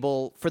on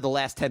cable for the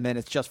last 10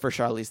 minutes just for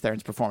Charlize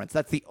Theron's performance.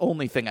 That's the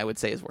only thing I would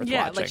say is worth watching.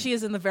 Yeah, like she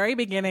is in the very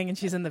beginning and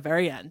she's in the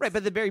very end. Right, but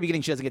at the very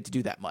beginning, she doesn't get to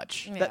do that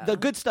much. Yeah. The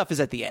good stuff is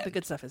at the end. The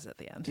good stuff is at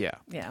the end. Yeah.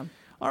 Yeah.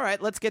 All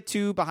right, let's get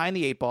to Behind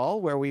the Eight Ball,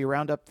 where we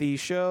round up the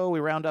show. We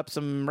round up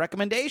some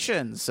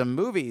recommendations, some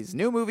movies,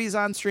 new movies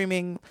on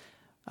streaming,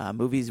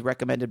 movies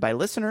recommended by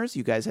listeners.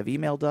 You guys have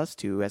emailed us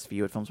to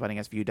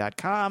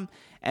svu@filmspottingsvu.com,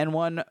 and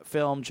one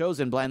film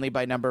chosen blindly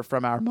by number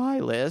from our My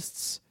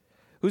Lists.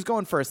 Who's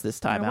going first this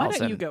time, Why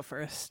Alison? don't you go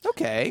first?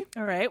 Okay.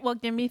 All right. Well,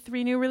 give me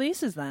 3 new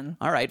releases then.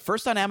 All right,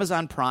 first on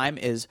Amazon Prime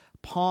is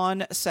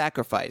Pawn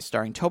Sacrifice,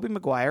 starring Tobey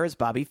Maguire as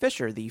Bobby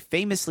Fischer, the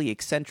famously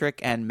eccentric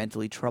and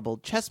mentally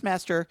troubled chess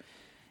master.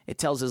 It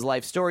tells his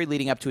life story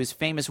leading up to his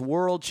famous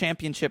world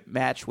championship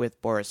match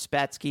with Boris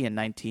Spassky in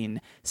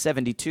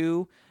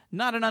 1972.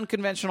 Not an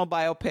unconventional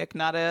biopic,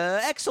 not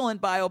an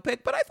excellent biopic,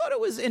 but I thought it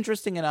was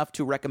interesting enough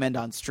to recommend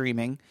on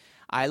streaming.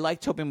 I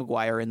like Tobey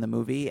Maguire in the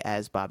movie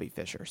as Bobby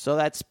Fischer. So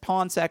that's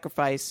Pawn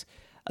Sacrifice,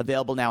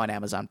 available now on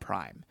Amazon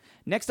Prime.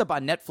 Next up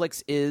on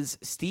Netflix is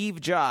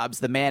Steve Jobs,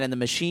 the Man in the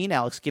Machine,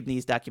 Alex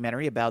Gibney's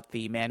documentary about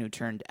the man who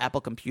turned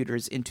Apple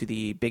computers into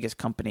the biggest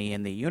company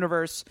in the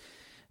universe.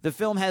 The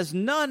film has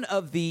none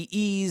of the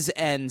ease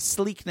and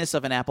sleekness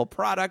of an Apple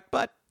product,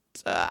 but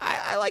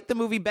I like the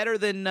movie better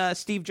than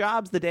Steve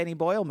Jobs, the Danny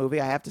Boyle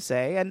movie, I have to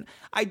say. And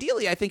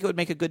ideally, I think it would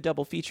make a good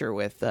double feature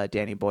with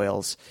Danny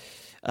Boyle's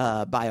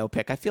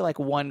biopic. I feel like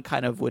one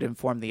kind of would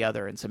inform the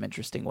other in some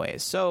interesting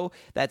ways. So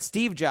that's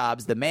Steve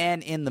Jobs, the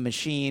Man in the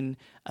Machine,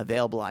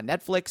 available on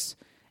Netflix.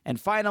 And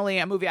finally,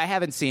 a movie I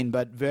haven't seen,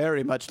 but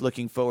very much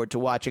looking forward to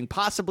watching,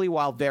 possibly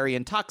while very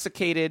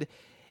intoxicated.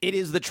 It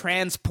is The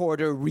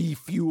Transporter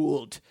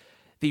Refueled,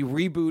 the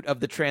reboot of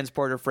the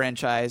Transporter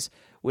franchise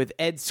with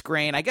Ed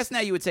Skrein. I guess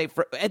now you would say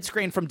Ed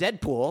Skrein from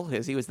Deadpool,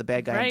 because he was the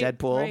bad guy in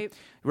Deadpool,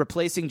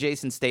 replacing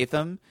Jason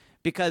Statham.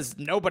 Because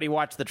nobody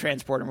watched the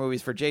Transporter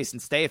movies for Jason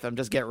Statham.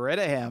 Just get rid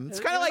of him. It's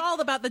kind of like all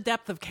about the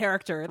depth of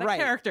character. The right.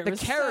 character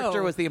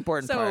was the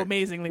important part. So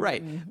amazingly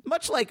right. written.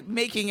 Much like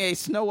making a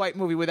Snow White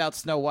movie without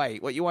Snow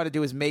White. What you want to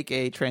do is make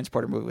a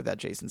Transporter movie without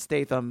Jason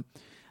Statham.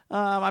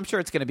 I'm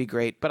sure it's going to be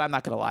great, but I'm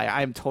not going to lie.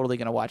 I'm totally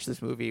going to watch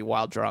this movie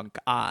while drunk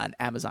on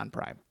Amazon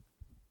Prime.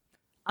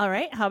 All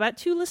right. How about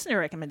 2 listener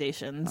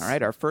recommendations? All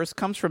right. Our first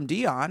comes from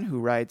Dion, who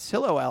writes,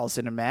 "Hello,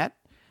 Alison and Matt.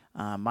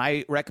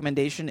 My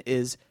recommendation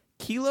is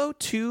Kilo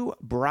 2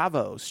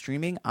 Bravo,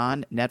 streaming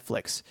on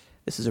Netflix.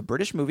 This is a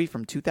British movie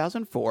from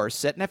 2004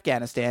 set in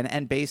Afghanistan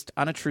and based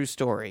on a true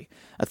story.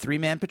 A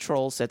 3-man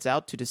patrol sets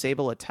out to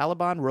disable a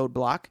Taliban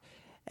roadblock,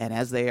 and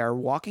as they are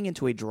walking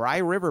into a dry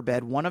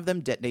riverbed, one of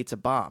them detonates a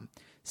bomb.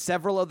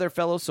 Several of their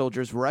fellow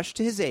soldiers rush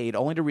to his aid,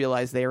 only to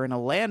realize they are in a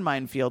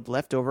landmine field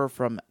left over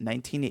from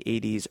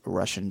 1980s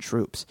Russian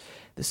troops.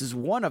 This is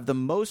one of the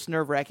most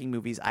nerve-wracking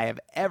movies I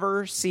have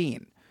ever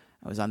seen.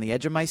 I was on the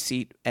edge of my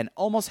seat and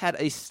almost had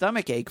a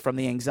stomachache from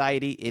the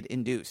anxiety it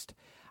induced.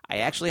 I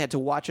actually had to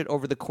watch it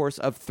over the course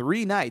of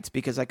 3 nights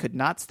because I could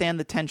not stand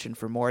the tension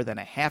for more than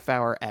a half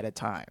hour at a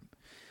time.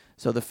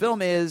 So the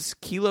film is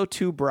Kilo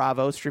 2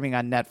 Bravo, streaming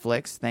on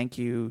Netflix. Thank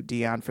you,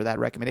 Dion, for that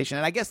recommendation.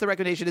 And I guess the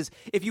recommendation is,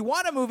 if you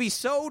want a movie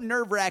so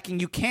nerve-wracking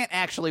you can't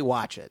actually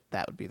watch it,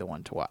 that would be the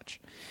one to watch.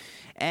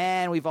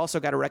 And we've also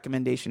got a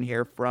recommendation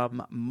here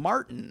from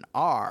Martin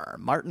R.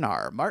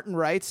 Martin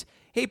writes,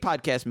 "Hey,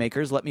 podcast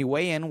makers, let me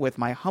weigh in with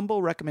my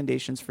humble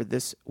recommendations for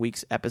this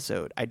week's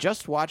episode. I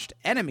just watched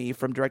Enemy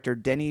from director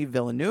Denis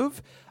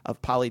Villeneuve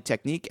of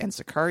Polytechnique and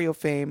Sicario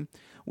fame,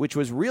 which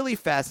was really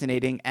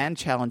fascinating and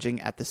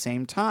challenging at the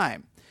same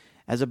time.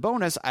 As a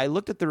bonus, I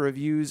looked at the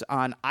reviews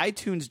on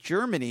iTunes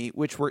Germany,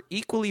 which were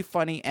equally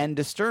funny and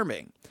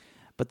disturbing.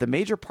 But the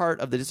major part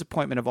of the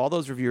disappointment of all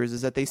those reviewers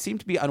is that they seem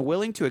to be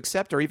unwilling to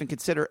accept or even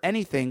consider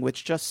anything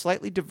which just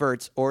slightly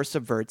diverts or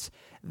subverts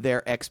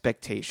their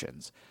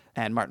expectations."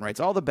 And Martin writes,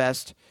 "All the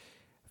best,"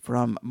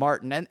 from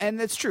Martin.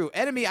 And it's true.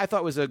 Enemy, I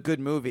thought, was a good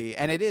movie.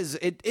 And it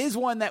is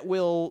one that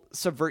will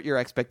subvert your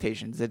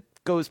expectations. It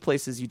goes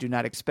places you do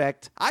not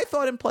expect. I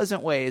thought in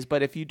pleasant ways,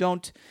 but if you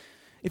don't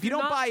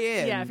buy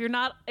in,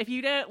 if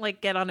you don't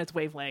like get on its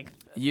wavelength,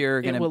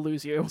 it will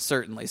lose you.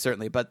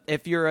 Certainly. But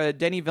if you're a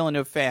Denis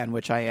Villeneuve fan,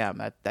 which I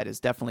am, that is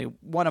definitely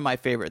one of my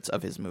favorites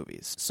of his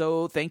movies.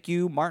 So thank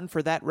you, Martin,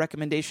 for that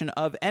recommendation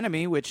of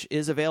Enemy, which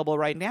is available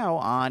right now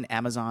on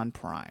Amazon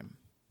Prime.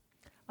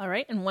 All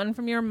right, and one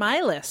from your My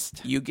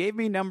List. You gave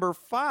me number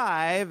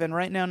 5, and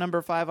right now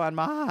number 5 on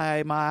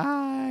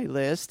my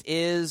list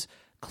is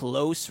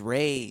Close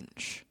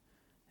Range.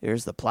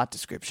 Here's the plot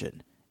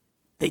description.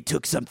 "They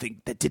took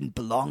something that didn't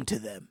belong to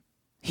them.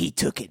 He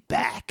took it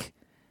back.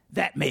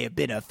 That may have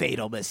been a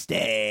fatal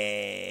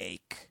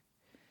mistake."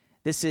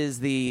 This is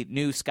the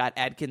new Scott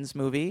Adkins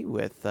movie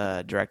with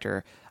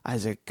director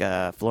Isaac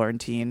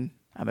Florentine.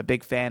 I'm a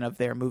big fan of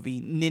their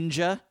movie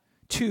Ninja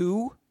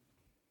 2.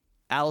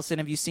 Alison,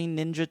 have you seen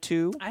Ninja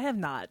 2? I have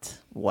not.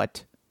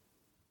 What?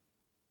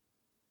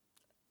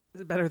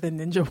 Is it better than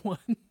Ninja 1?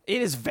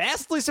 It is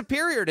vastly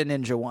superior to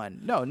Ninja 1.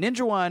 No,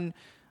 Ninja 1...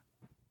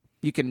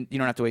 You don't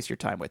have to waste your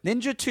time with.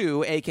 Ninja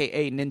 2,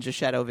 a.k.a. Ninja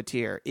Shadow of a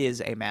Tear,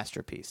 is a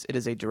masterpiece. It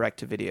is a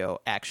direct-to-video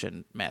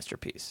action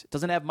masterpiece. It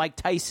doesn't have Mike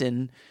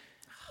Tyson,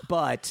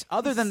 but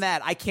other than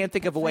that, I can't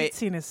think of a way... That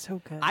scene is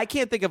so good. I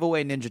can't think of a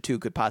way Ninja 2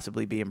 could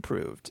possibly be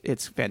improved.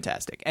 It's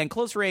fantastic. And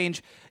Close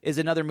Range is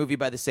another movie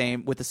with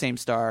the same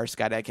star,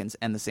 Scott Adkins,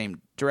 and the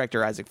same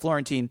director, Isaac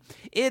Florentine.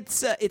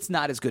 It's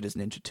not as good as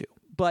Ninja 2,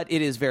 but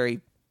it is very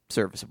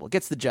serviceable. It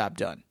gets the job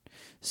done.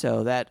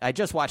 So that I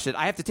just watched it.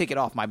 I have to take it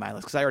off my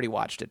list because I already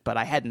watched it, but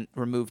I hadn't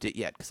removed it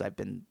yet because I've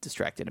been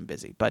distracted and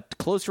busy. But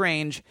Close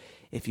Range,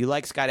 if you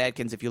like Scott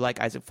Adkins, if you like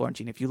Isaac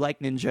Florentine, if you like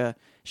Ninja,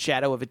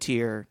 Shadow of a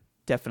Tear,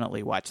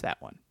 definitely watch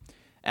that one.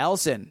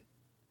 Alison.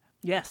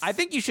 Yes. I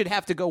think you should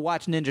have to go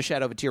watch Ninja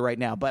Shadow of a Tear right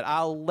now, but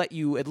I'll let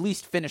you at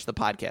least finish the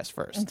podcast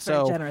first. It's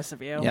very generous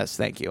of you. Yes,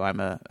 thank you. I'm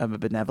a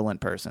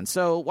benevolent person.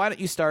 So why don't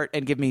you start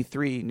and give me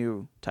 3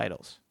 new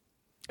titles?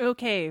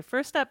 Okay,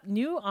 first up,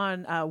 new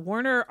on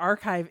Warner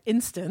Archive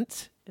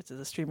Instant. It's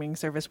a streaming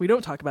service we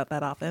don't talk about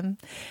that often.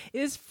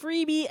 Is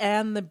Freebie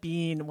and the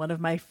Bean, one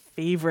of my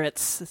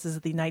favorites. This is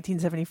the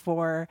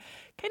 1974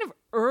 kind of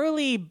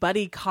early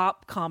buddy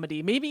cop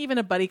comedy, maybe even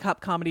a buddy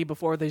cop comedy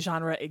before the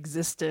genre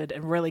existed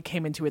and really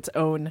came into its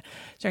own.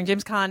 Starring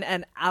James Caan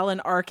and Alan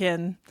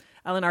Arkin.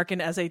 Alan Arkin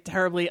as a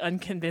terribly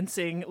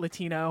unconvincing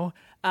Latino.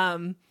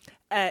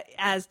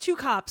 As two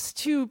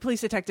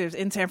police detectives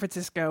in San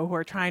Francisco who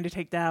are trying to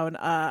take down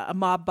a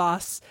mob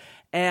boss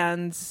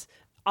and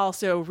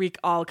also wreak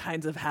all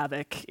kinds of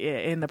havoc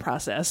in the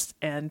process.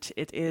 And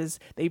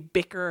they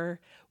bicker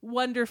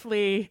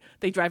wonderfully.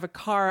 They drive a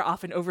car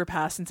off an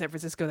overpass in San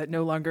Francisco that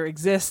no longer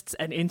exists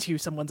and into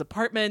someone's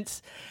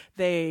apartment.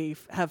 They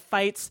have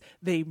fights.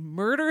 They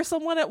murder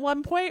someone at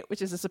one point,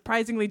 which is a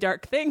surprisingly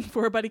dark thing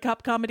for a buddy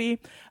cop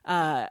comedy.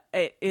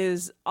 It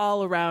is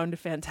all around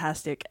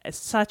fantastic. It's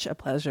such a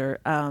pleasure.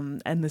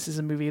 And this is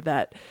a movie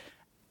that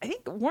I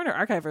think Warner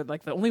Archive are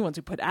like the only ones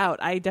who put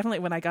out. I definitely,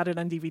 when I got it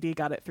on DVD,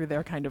 got it through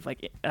their kind of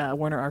like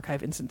Warner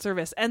Archive instant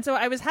service. And so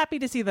I was happy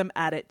to see them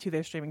add it to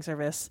their streaming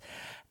service.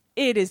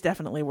 It is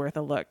definitely worth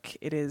a look.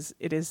 It is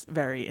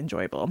very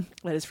enjoyable.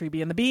 That is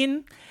Freebie and the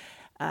Bean.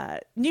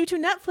 New to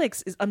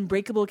Netflix is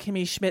Unbreakable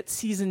Kimmy Schmidt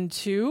Season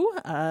 2,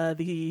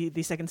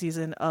 the second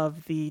season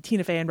of the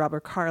Tina Fey and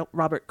Robert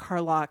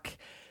Carlock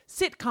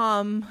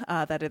sitcom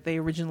that they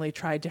originally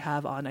tried to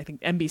have on, I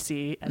think,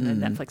 NBC, and then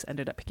Netflix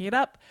ended up picking it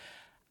up.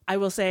 I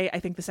will say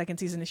I think the second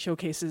season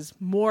showcases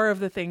more of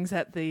the things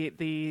that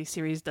the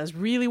series does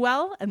really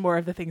well and more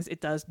of the things it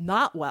does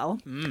not well.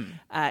 In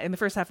the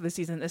first half of the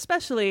season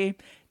especially,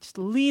 just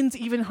leans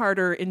even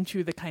harder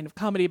into the kind of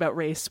comedy about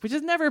race, which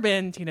has never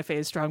been Tina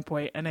Fey's strong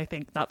point, and I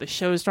think not the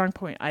show's strong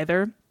point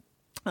either.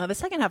 The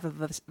second half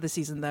of the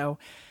season, though,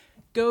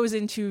 goes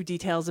into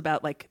details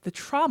about like the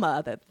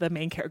trauma that the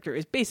main character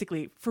is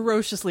basically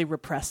ferociously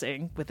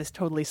repressing with this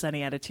totally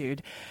sunny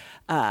attitude.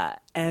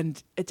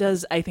 And it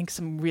does, I think,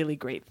 some really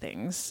great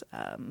things.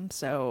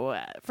 So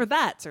for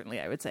that, certainly,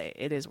 I would say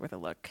it is worth a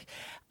look.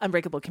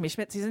 Unbreakable Kimmy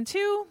Schmidt Season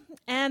 2.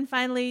 And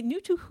finally, new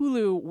to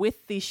Hulu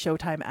with the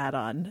Showtime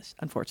add-on,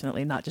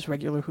 unfortunately, not just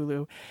regular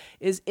Hulu,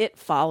 is It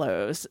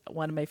Follows,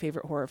 one of my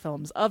favorite horror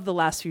films of the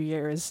last few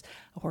years.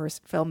 A horror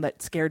film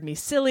that scared me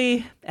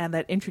silly and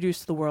that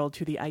introduced the world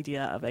to the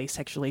idea of a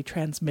sexually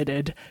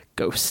transmitted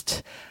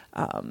ghost.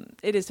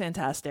 It is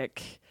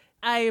fantastic.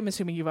 I am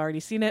assuming you've already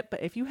seen it,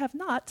 but if you have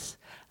not,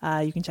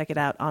 you can check it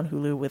out on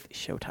Hulu with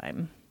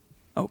Showtime.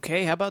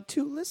 Okay, how about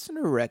 2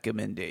 listener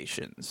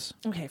recommendations?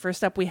 Okay,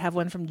 first up, we have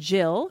one from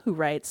Jill, who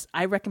writes,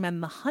 I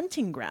recommend The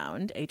Hunting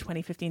Ground, a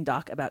 2015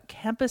 doc about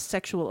campus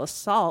sexual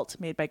assault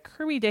made by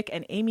Kirby Dick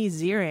and Amy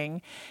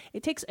Ziering.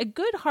 It takes a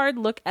good hard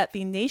look at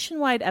the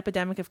nationwide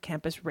epidemic of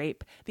campus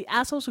rape, the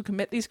assholes who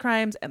commit these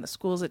crimes, and the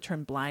schools that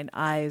turn blind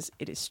eyes.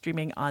 It is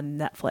streaming on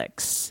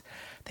Netflix.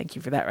 Thank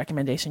you for that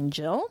recommendation,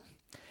 Jill.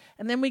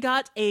 And then we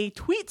got a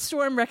tweet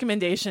storm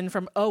recommendation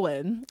from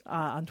Owen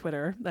on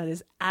Twitter. That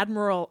is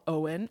Admiral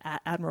Owen,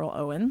 at Admiral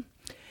Owen.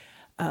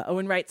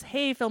 Owen writes,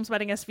 hey,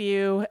 Filmspotting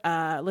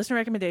SVU. Listener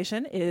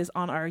recommendation is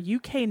on our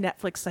UK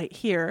Netflix site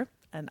here.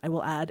 And I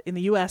will add, in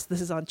the US,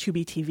 this is on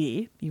Tubi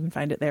TV. You can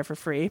find it there for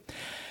free.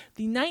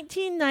 The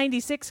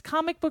 1996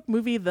 comic book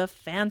movie The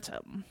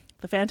Phantom.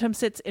 The Phantom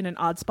sits in an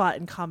odd spot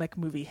in comic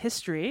movie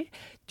history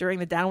during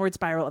the downward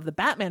spiral of the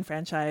Batman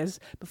franchise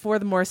before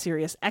the more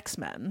serious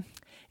X-Men.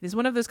 It is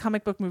one of those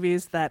comic book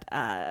movies that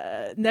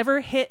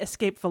never hit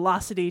escape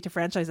velocity to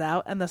franchise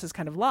out and thus is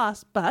kind of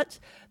lost, but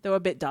though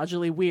a bit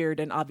dodgily weird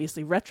and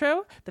obviously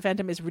retro, The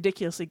Phantom is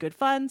ridiculously good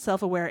fun,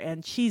 self-aware,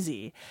 and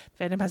cheesy. The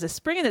Phantom has a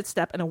spring in its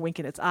step and a wink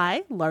in its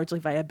eye,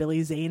 largely via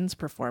Billy Zane's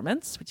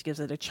performance, which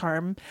gives it a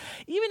charm,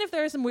 even if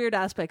there are some weird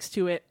aspects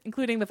to it,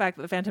 including the fact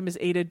that The Phantom is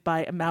aided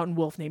by a mountain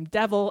wolf named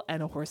Devil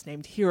and a horse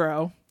named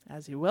Hero.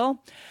 As you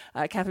will.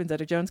 Catherine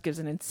Zeta-Jones gives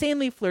an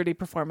insanely flirty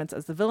performance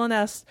as the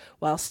villainess,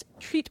 whilst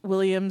Treat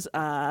Williams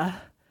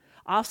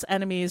offs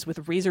enemies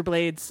with razor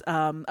blades.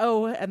 And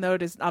though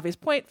it is an obvious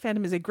point,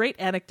 Phantom is a great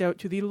anecdote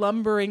to the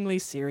lumberingly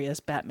serious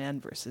Batman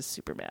versus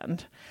Superman.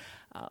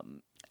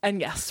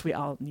 And yes, we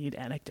all need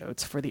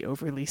anecdotes for the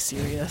overly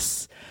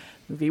serious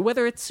movie,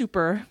 whether it's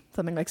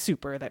something like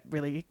Super that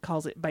really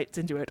bites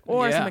into it,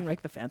 or something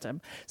like The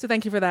Phantom. So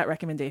thank you for that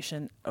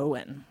recommendation,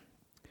 Owen.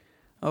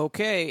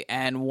 Okay,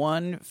 and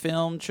one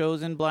film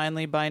chosen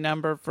blindly by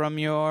number from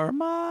your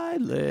My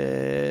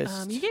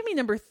List. You gave me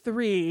number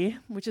 3,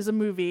 which is a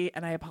movie,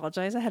 and I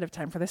apologize ahead of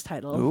time for this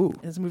title. Ooh.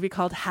 It's a movie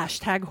called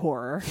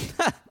 #Horror.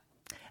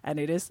 And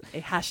it is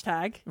a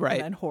hashtag right.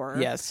 and then horror.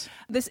 Yes.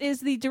 This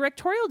is the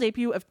directorial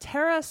debut of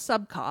Tara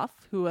Subkoff,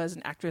 who was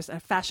an actress, a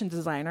fashion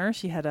designer.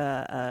 She had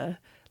a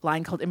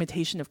line called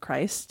Imitation of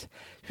Christ.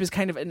 She was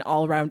kind of an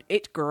all-around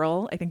it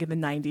girl, I think in the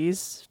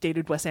 90s,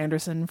 dated Wes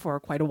Anderson for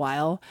quite a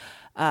while.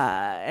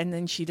 And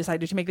then she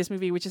decided to make this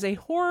movie, which is a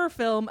horror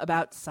film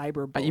about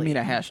cyberbullying. You mean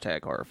a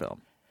hashtag horror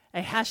film?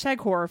 A hashtag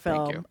horror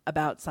film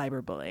about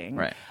cyberbullying.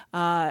 Right.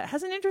 It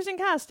has an interesting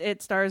cast.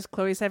 It stars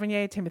Chloe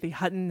Sevigny, Timothy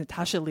Hutton,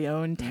 Natasha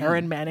Lyonne,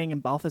 Taryn Manning,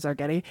 and Balthazar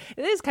Getty.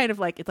 It is kind of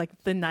like, it's like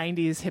the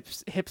 90s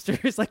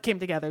hipsters like came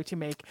together to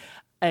make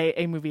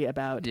a movie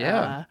about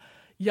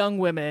young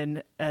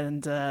women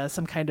and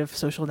some kind of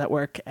social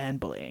network and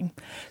bullying.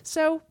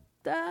 So,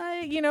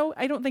 I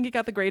don't think it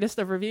got the greatest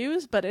of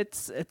reviews, but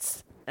it's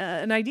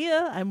an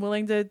idea I'm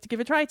willing to give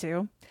a try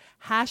to.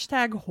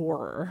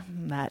 #horror.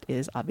 That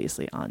is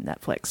obviously on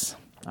Netflix.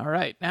 All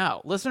right.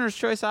 Now, listeners'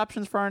 choice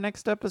options for our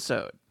next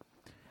episode.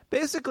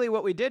 Basically,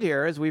 what we did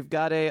here is we've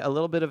got a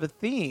little bit of a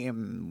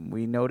theme.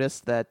 We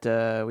noticed that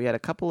we had a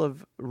couple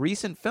of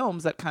recent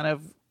films that kind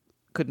of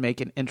could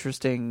make an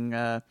interesting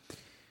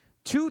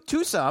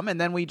to some, and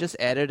then we just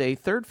added a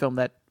third film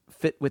that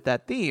fit with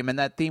that theme, and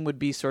that theme would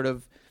be sort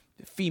of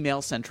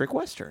female-centric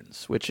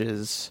westerns, which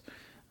is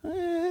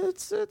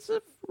it's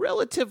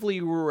relatively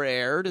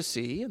rare to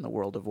see in the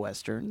world of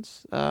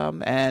westerns.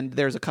 And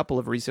there's a couple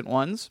of recent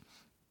ones,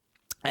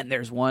 and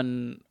there's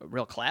one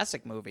real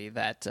classic movie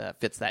that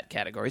fits that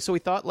category. So we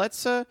thought,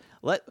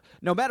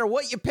 no matter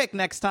what you pick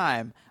next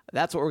time,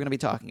 that's what we're going to be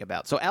talking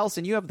about. So,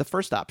 Alison, you have the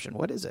first option.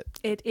 What is it?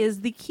 It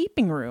is The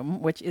Keeping Room,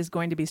 which is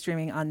going to be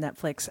streaming on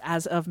Netflix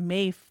as of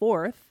May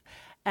 4th.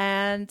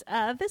 And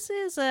this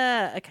is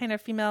a kind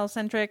of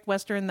female-centric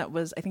Western that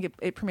was, I think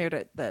it premiered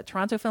at the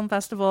Toronto Film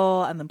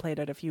Festival and then played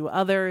at a few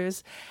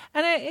others.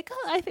 And I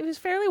think it was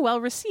fairly well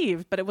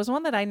received, but it was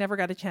one that I never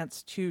got a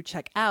chance to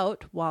check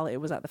out while it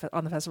was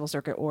on the festival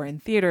circuit or in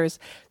theaters.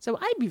 So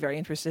I'd be very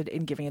interested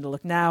in giving it a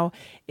look now.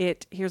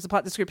 Here's the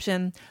plot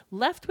description.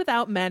 Left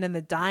without men in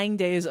the dying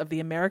days of the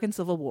American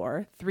Civil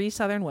War, 3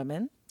 Southern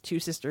women, 2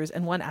 sisters,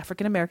 and 1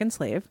 African-American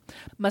slave,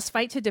 must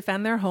fight to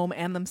defend their home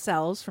and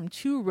themselves from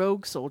 2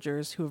 rogue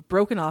soldiers who have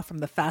broken off from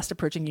the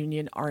fast-approaching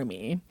Union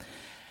Army.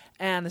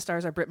 And the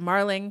stars are Britt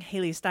Marling,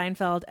 Haley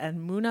Steinfeld,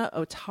 and Muna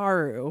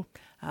Otaru,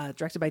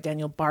 directed by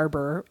Daniel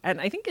Barber.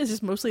 And I think it's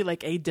just mostly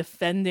like a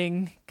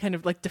defending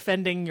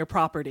your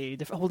property,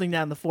 holding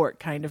down the fort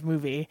kind of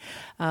movie.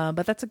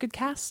 But that's a good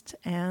cast,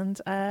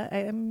 and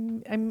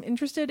I'm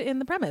interested in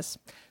the premise.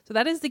 So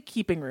that is The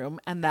Keeping Room,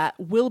 and that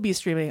will be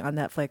streaming on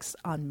Netflix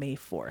on May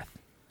 4th.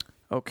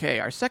 Okay,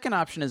 our second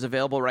option is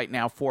available right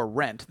now for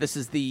rent. This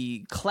is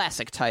the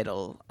classic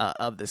title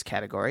of this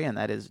category, and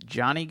that is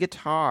Johnny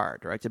Guitar,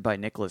 directed by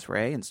Nicholas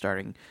Ray and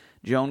starring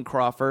Joan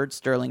Crawford,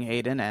 Sterling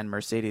Hayden, and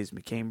Mercedes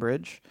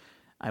McCambridge.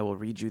 I will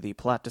read you the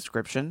plot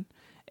description.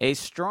 A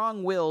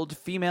strong-willed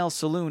female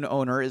saloon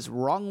owner is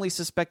wrongly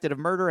suspected of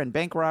murder and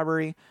bank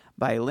robbery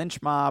by a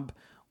lynch mob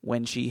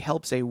when she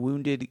helps a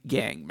wounded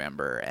gang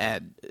member.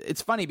 And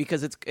it's funny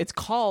because it's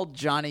called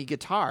Johnny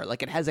Guitar.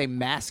 Like, it has a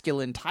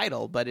masculine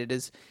title, but it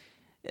is...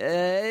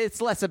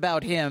 it's less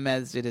about him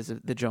as it is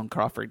the Joan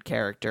Crawford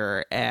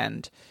character,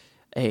 and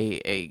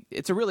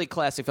it's a really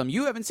classic film.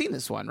 You haven't seen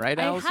this one, right,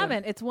 Alison? I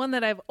haven't. It's one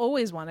that I've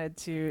always wanted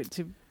to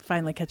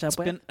finally catch up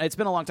with. It's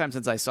been a long time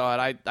since I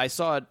saw it. I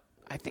saw it,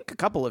 I think, a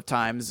couple of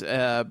times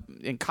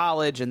in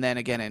college and then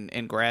again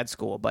in grad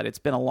school, but it's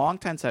been a long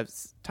time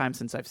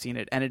since I've seen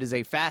it, and it is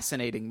a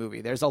fascinating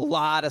movie. There's a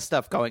lot of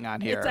stuff going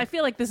on here. I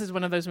feel like this is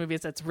one of those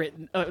movies that's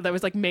written that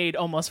was like made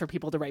almost for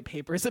people to write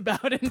papers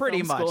about in Pretty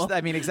film much. school.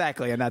 I mean,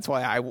 exactly, and that's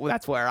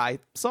where I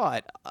saw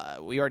it.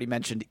 We already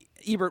mentioned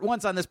Ebert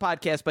once on this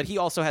podcast, but he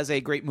also has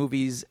a great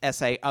movies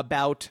essay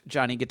about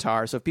Johnny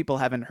Guitar. So if people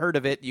haven't heard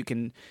of it, you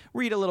can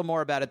read a little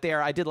more about it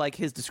there. I did like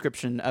his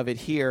description of it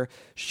here.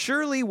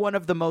 Surely one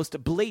of the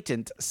most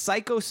blatant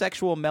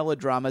psychosexual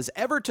melodramas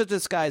ever to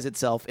disguise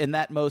itself in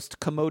that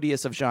most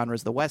commodious of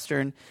genres, the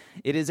Western.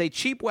 It is a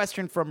cheap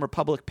Western from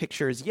Republic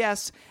Pictures,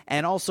 yes,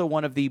 and also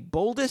one of the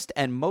boldest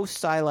and most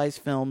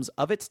stylized films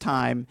of its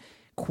time.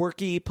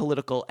 Quirky,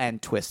 political,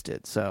 and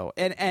twisted. So,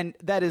 and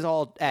that is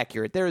all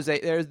accurate.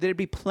 There'd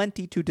be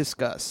plenty to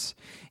discuss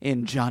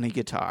in Johnny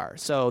Guitar.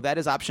 So that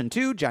is option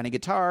 2, Johnny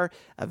Guitar,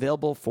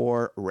 available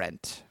for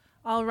rent.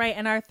 All right,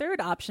 and our third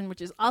option,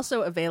 which is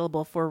also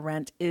available for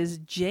rent, is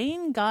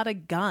Jane Got a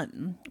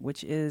Gun,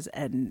 which is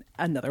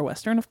another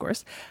Western, of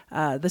course.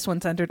 This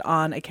one centered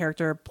on a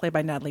character played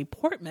by Natalie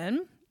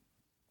Portman,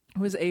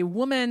 who is a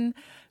woman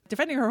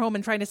defending her home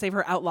and trying to save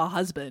her outlaw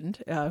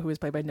husband, who is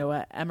played by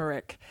Noah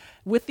Emmerich,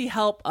 with the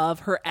help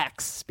of her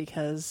ex,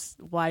 because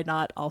why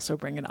not also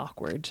bring an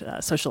awkward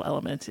social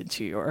element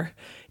into your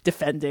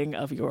defending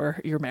of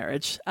your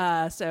marriage?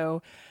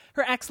 So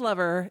her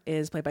ex-lover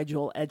is played by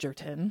Joel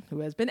Edgerton, who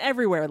has been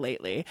everywhere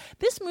lately.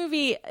 This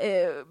movie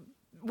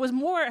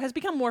has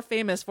become more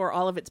famous for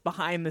all of its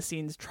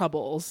behind-the-scenes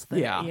troubles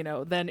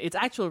than its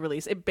actual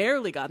release. It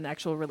barely got an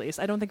actual release.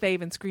 I don't think they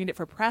even screened it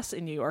for press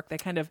in New York. They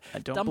kind of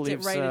dumped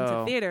it right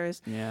into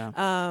theaters.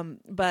 Yeah.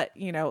 But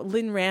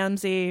Lynn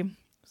Ramsey,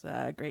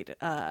 a great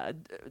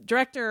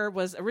director,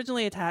 was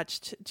originally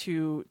attached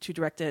to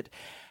direct it.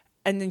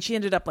 And then she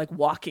ended up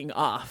walking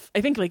off.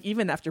 I think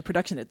even after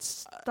production it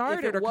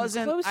started if it or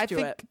wasn't, close I to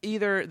think it.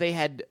 Either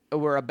they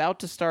were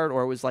about to start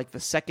or it was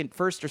the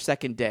first or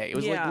second day. It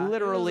was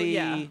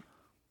literally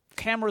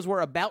cameras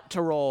were about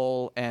to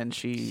roll and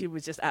she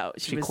was just out.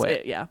 She was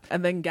quit. Yeah.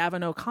 And then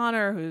Gavin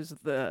O'Connor, who's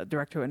the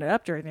director who ended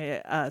up doing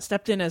it,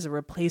 stepped in as a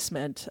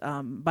replacement.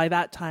 By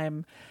that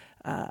time,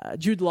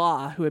 Jude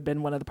Law, who had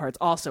been one of the parts,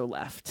 also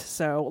left.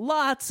 So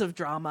lots of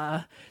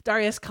drama.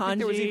 Darius Kanji,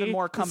 there was even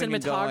more coming the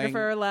and going.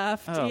 cinematographer,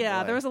 left. Oh, boy.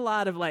 There was a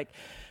lot of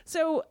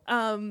So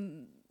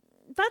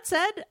that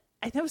said,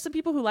 I know some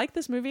people who like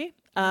this movie.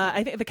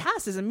 I think the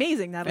cast is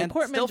amazing. Natalie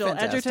Portman, still Joel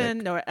fantastic. Edgerton,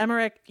 Noah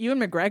Emmerich,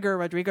 Ewan McGregor,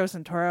 Rodrigo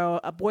Santoro,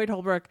 Boyd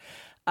Holbrook.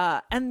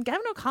 And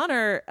Gavin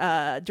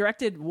O'Connor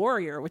directed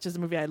Warrior, which is a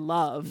movie I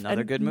love.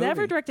 Another good movie.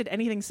 Never directed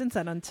anything since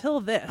then until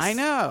this. I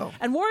know.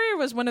 And Warrior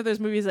was one of those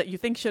movies that you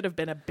think should have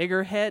been a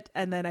bigger hit,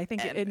 and then I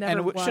think it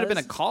never was. Should have been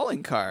a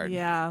calling card.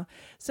 Yeah.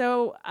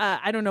 So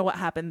I don't know what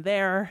happened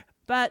there,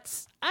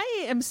 but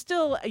I am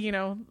still,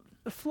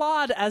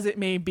 flawed as it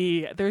may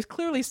be, there's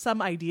clearly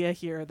some idea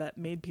here that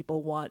made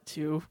people want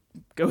to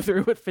go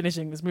through with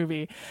finishing this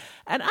movie,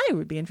 and I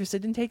would be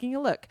interested in taking a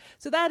look.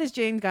 So that is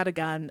Jane Got a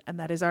Gun, and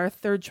that is our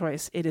third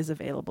choice. It is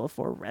available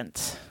for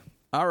rent.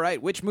 All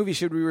right, which movie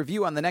should we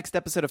review on the next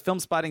episode of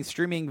Filmspotting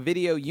Streaming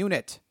Video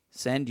Unit?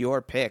 Send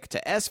your pick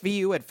to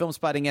SVU at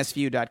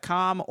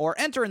filmspottingsvu.com or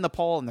enter in the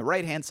poll on the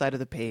right-hand side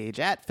of the page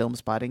at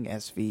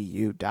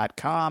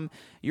filmspottingsvu.com.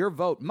 Your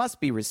vote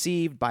must be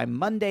received by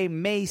Monday,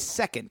 May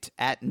 2nd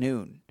at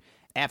noon.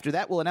 After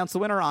that, we'll announce the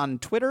winner on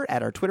Twitter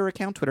at our Twitter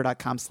account,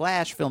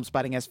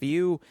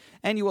 twitter.com/filmspottingsvu,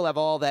 and you will have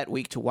all that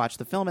week to watch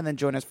the film and then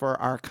join us for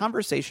our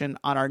conversation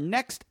on our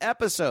next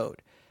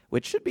episode,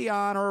 which should be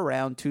on or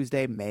around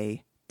Tuesday,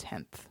 May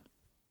 10th.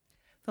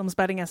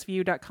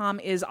 Filmspottingsvu.com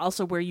is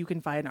also where you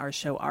can find our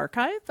show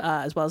archive,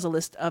 as well as a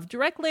list of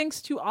direct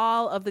links to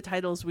all of the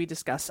titles we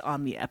discuss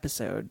on the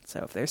episode.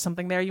 So if there's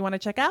something there you want to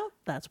check out,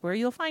 that's where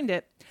you'll find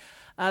it.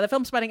 The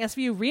Filmspotting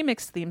SVU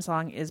remix theme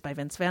song is by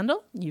Vince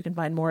Vandal. You can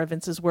find more of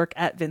Vince's work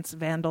at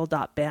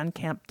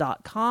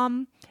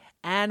vincevandal.bandcamp.com.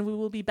 And we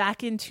will be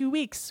back in 2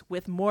 weeks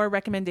with more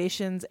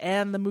recommendations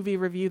and the movie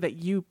review that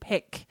you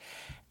pick.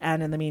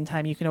 And in the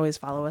meantime, you can always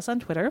follow us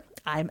on Twitter.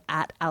 I'm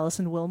at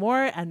Alison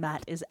Wilmore, and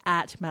Matt is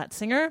at Matt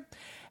Singer.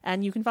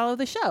 And you can follow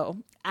the show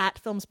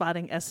at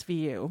Filmspotting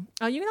SVU.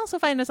 You can also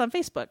find us on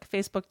Facebook,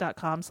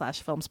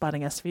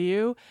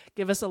 facebook.com/FilmspottingSVU.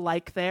 Give us a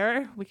like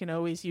there. We can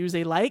always use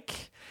a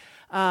like.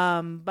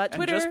 But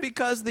Twitter, and just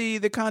because the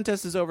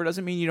contest is over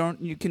doesn't mean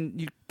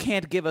you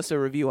can't give us a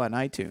review on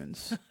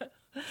iTunes.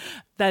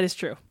 that is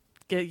true.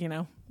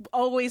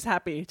 Always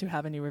happy to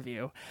have a new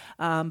review.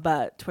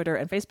 But Twitter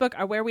and Facebook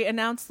are where we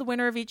announce the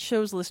winner of each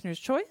show's listener's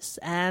choice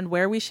and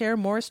where we share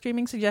more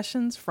streaming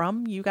suggestions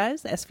from you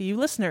guys, the SVU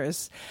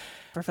listeners.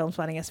 For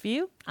Filmspotting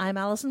SVU, I'm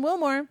Alison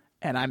Wilmore.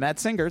 And I'm Matt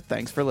Singer.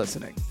 Thanks for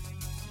listening.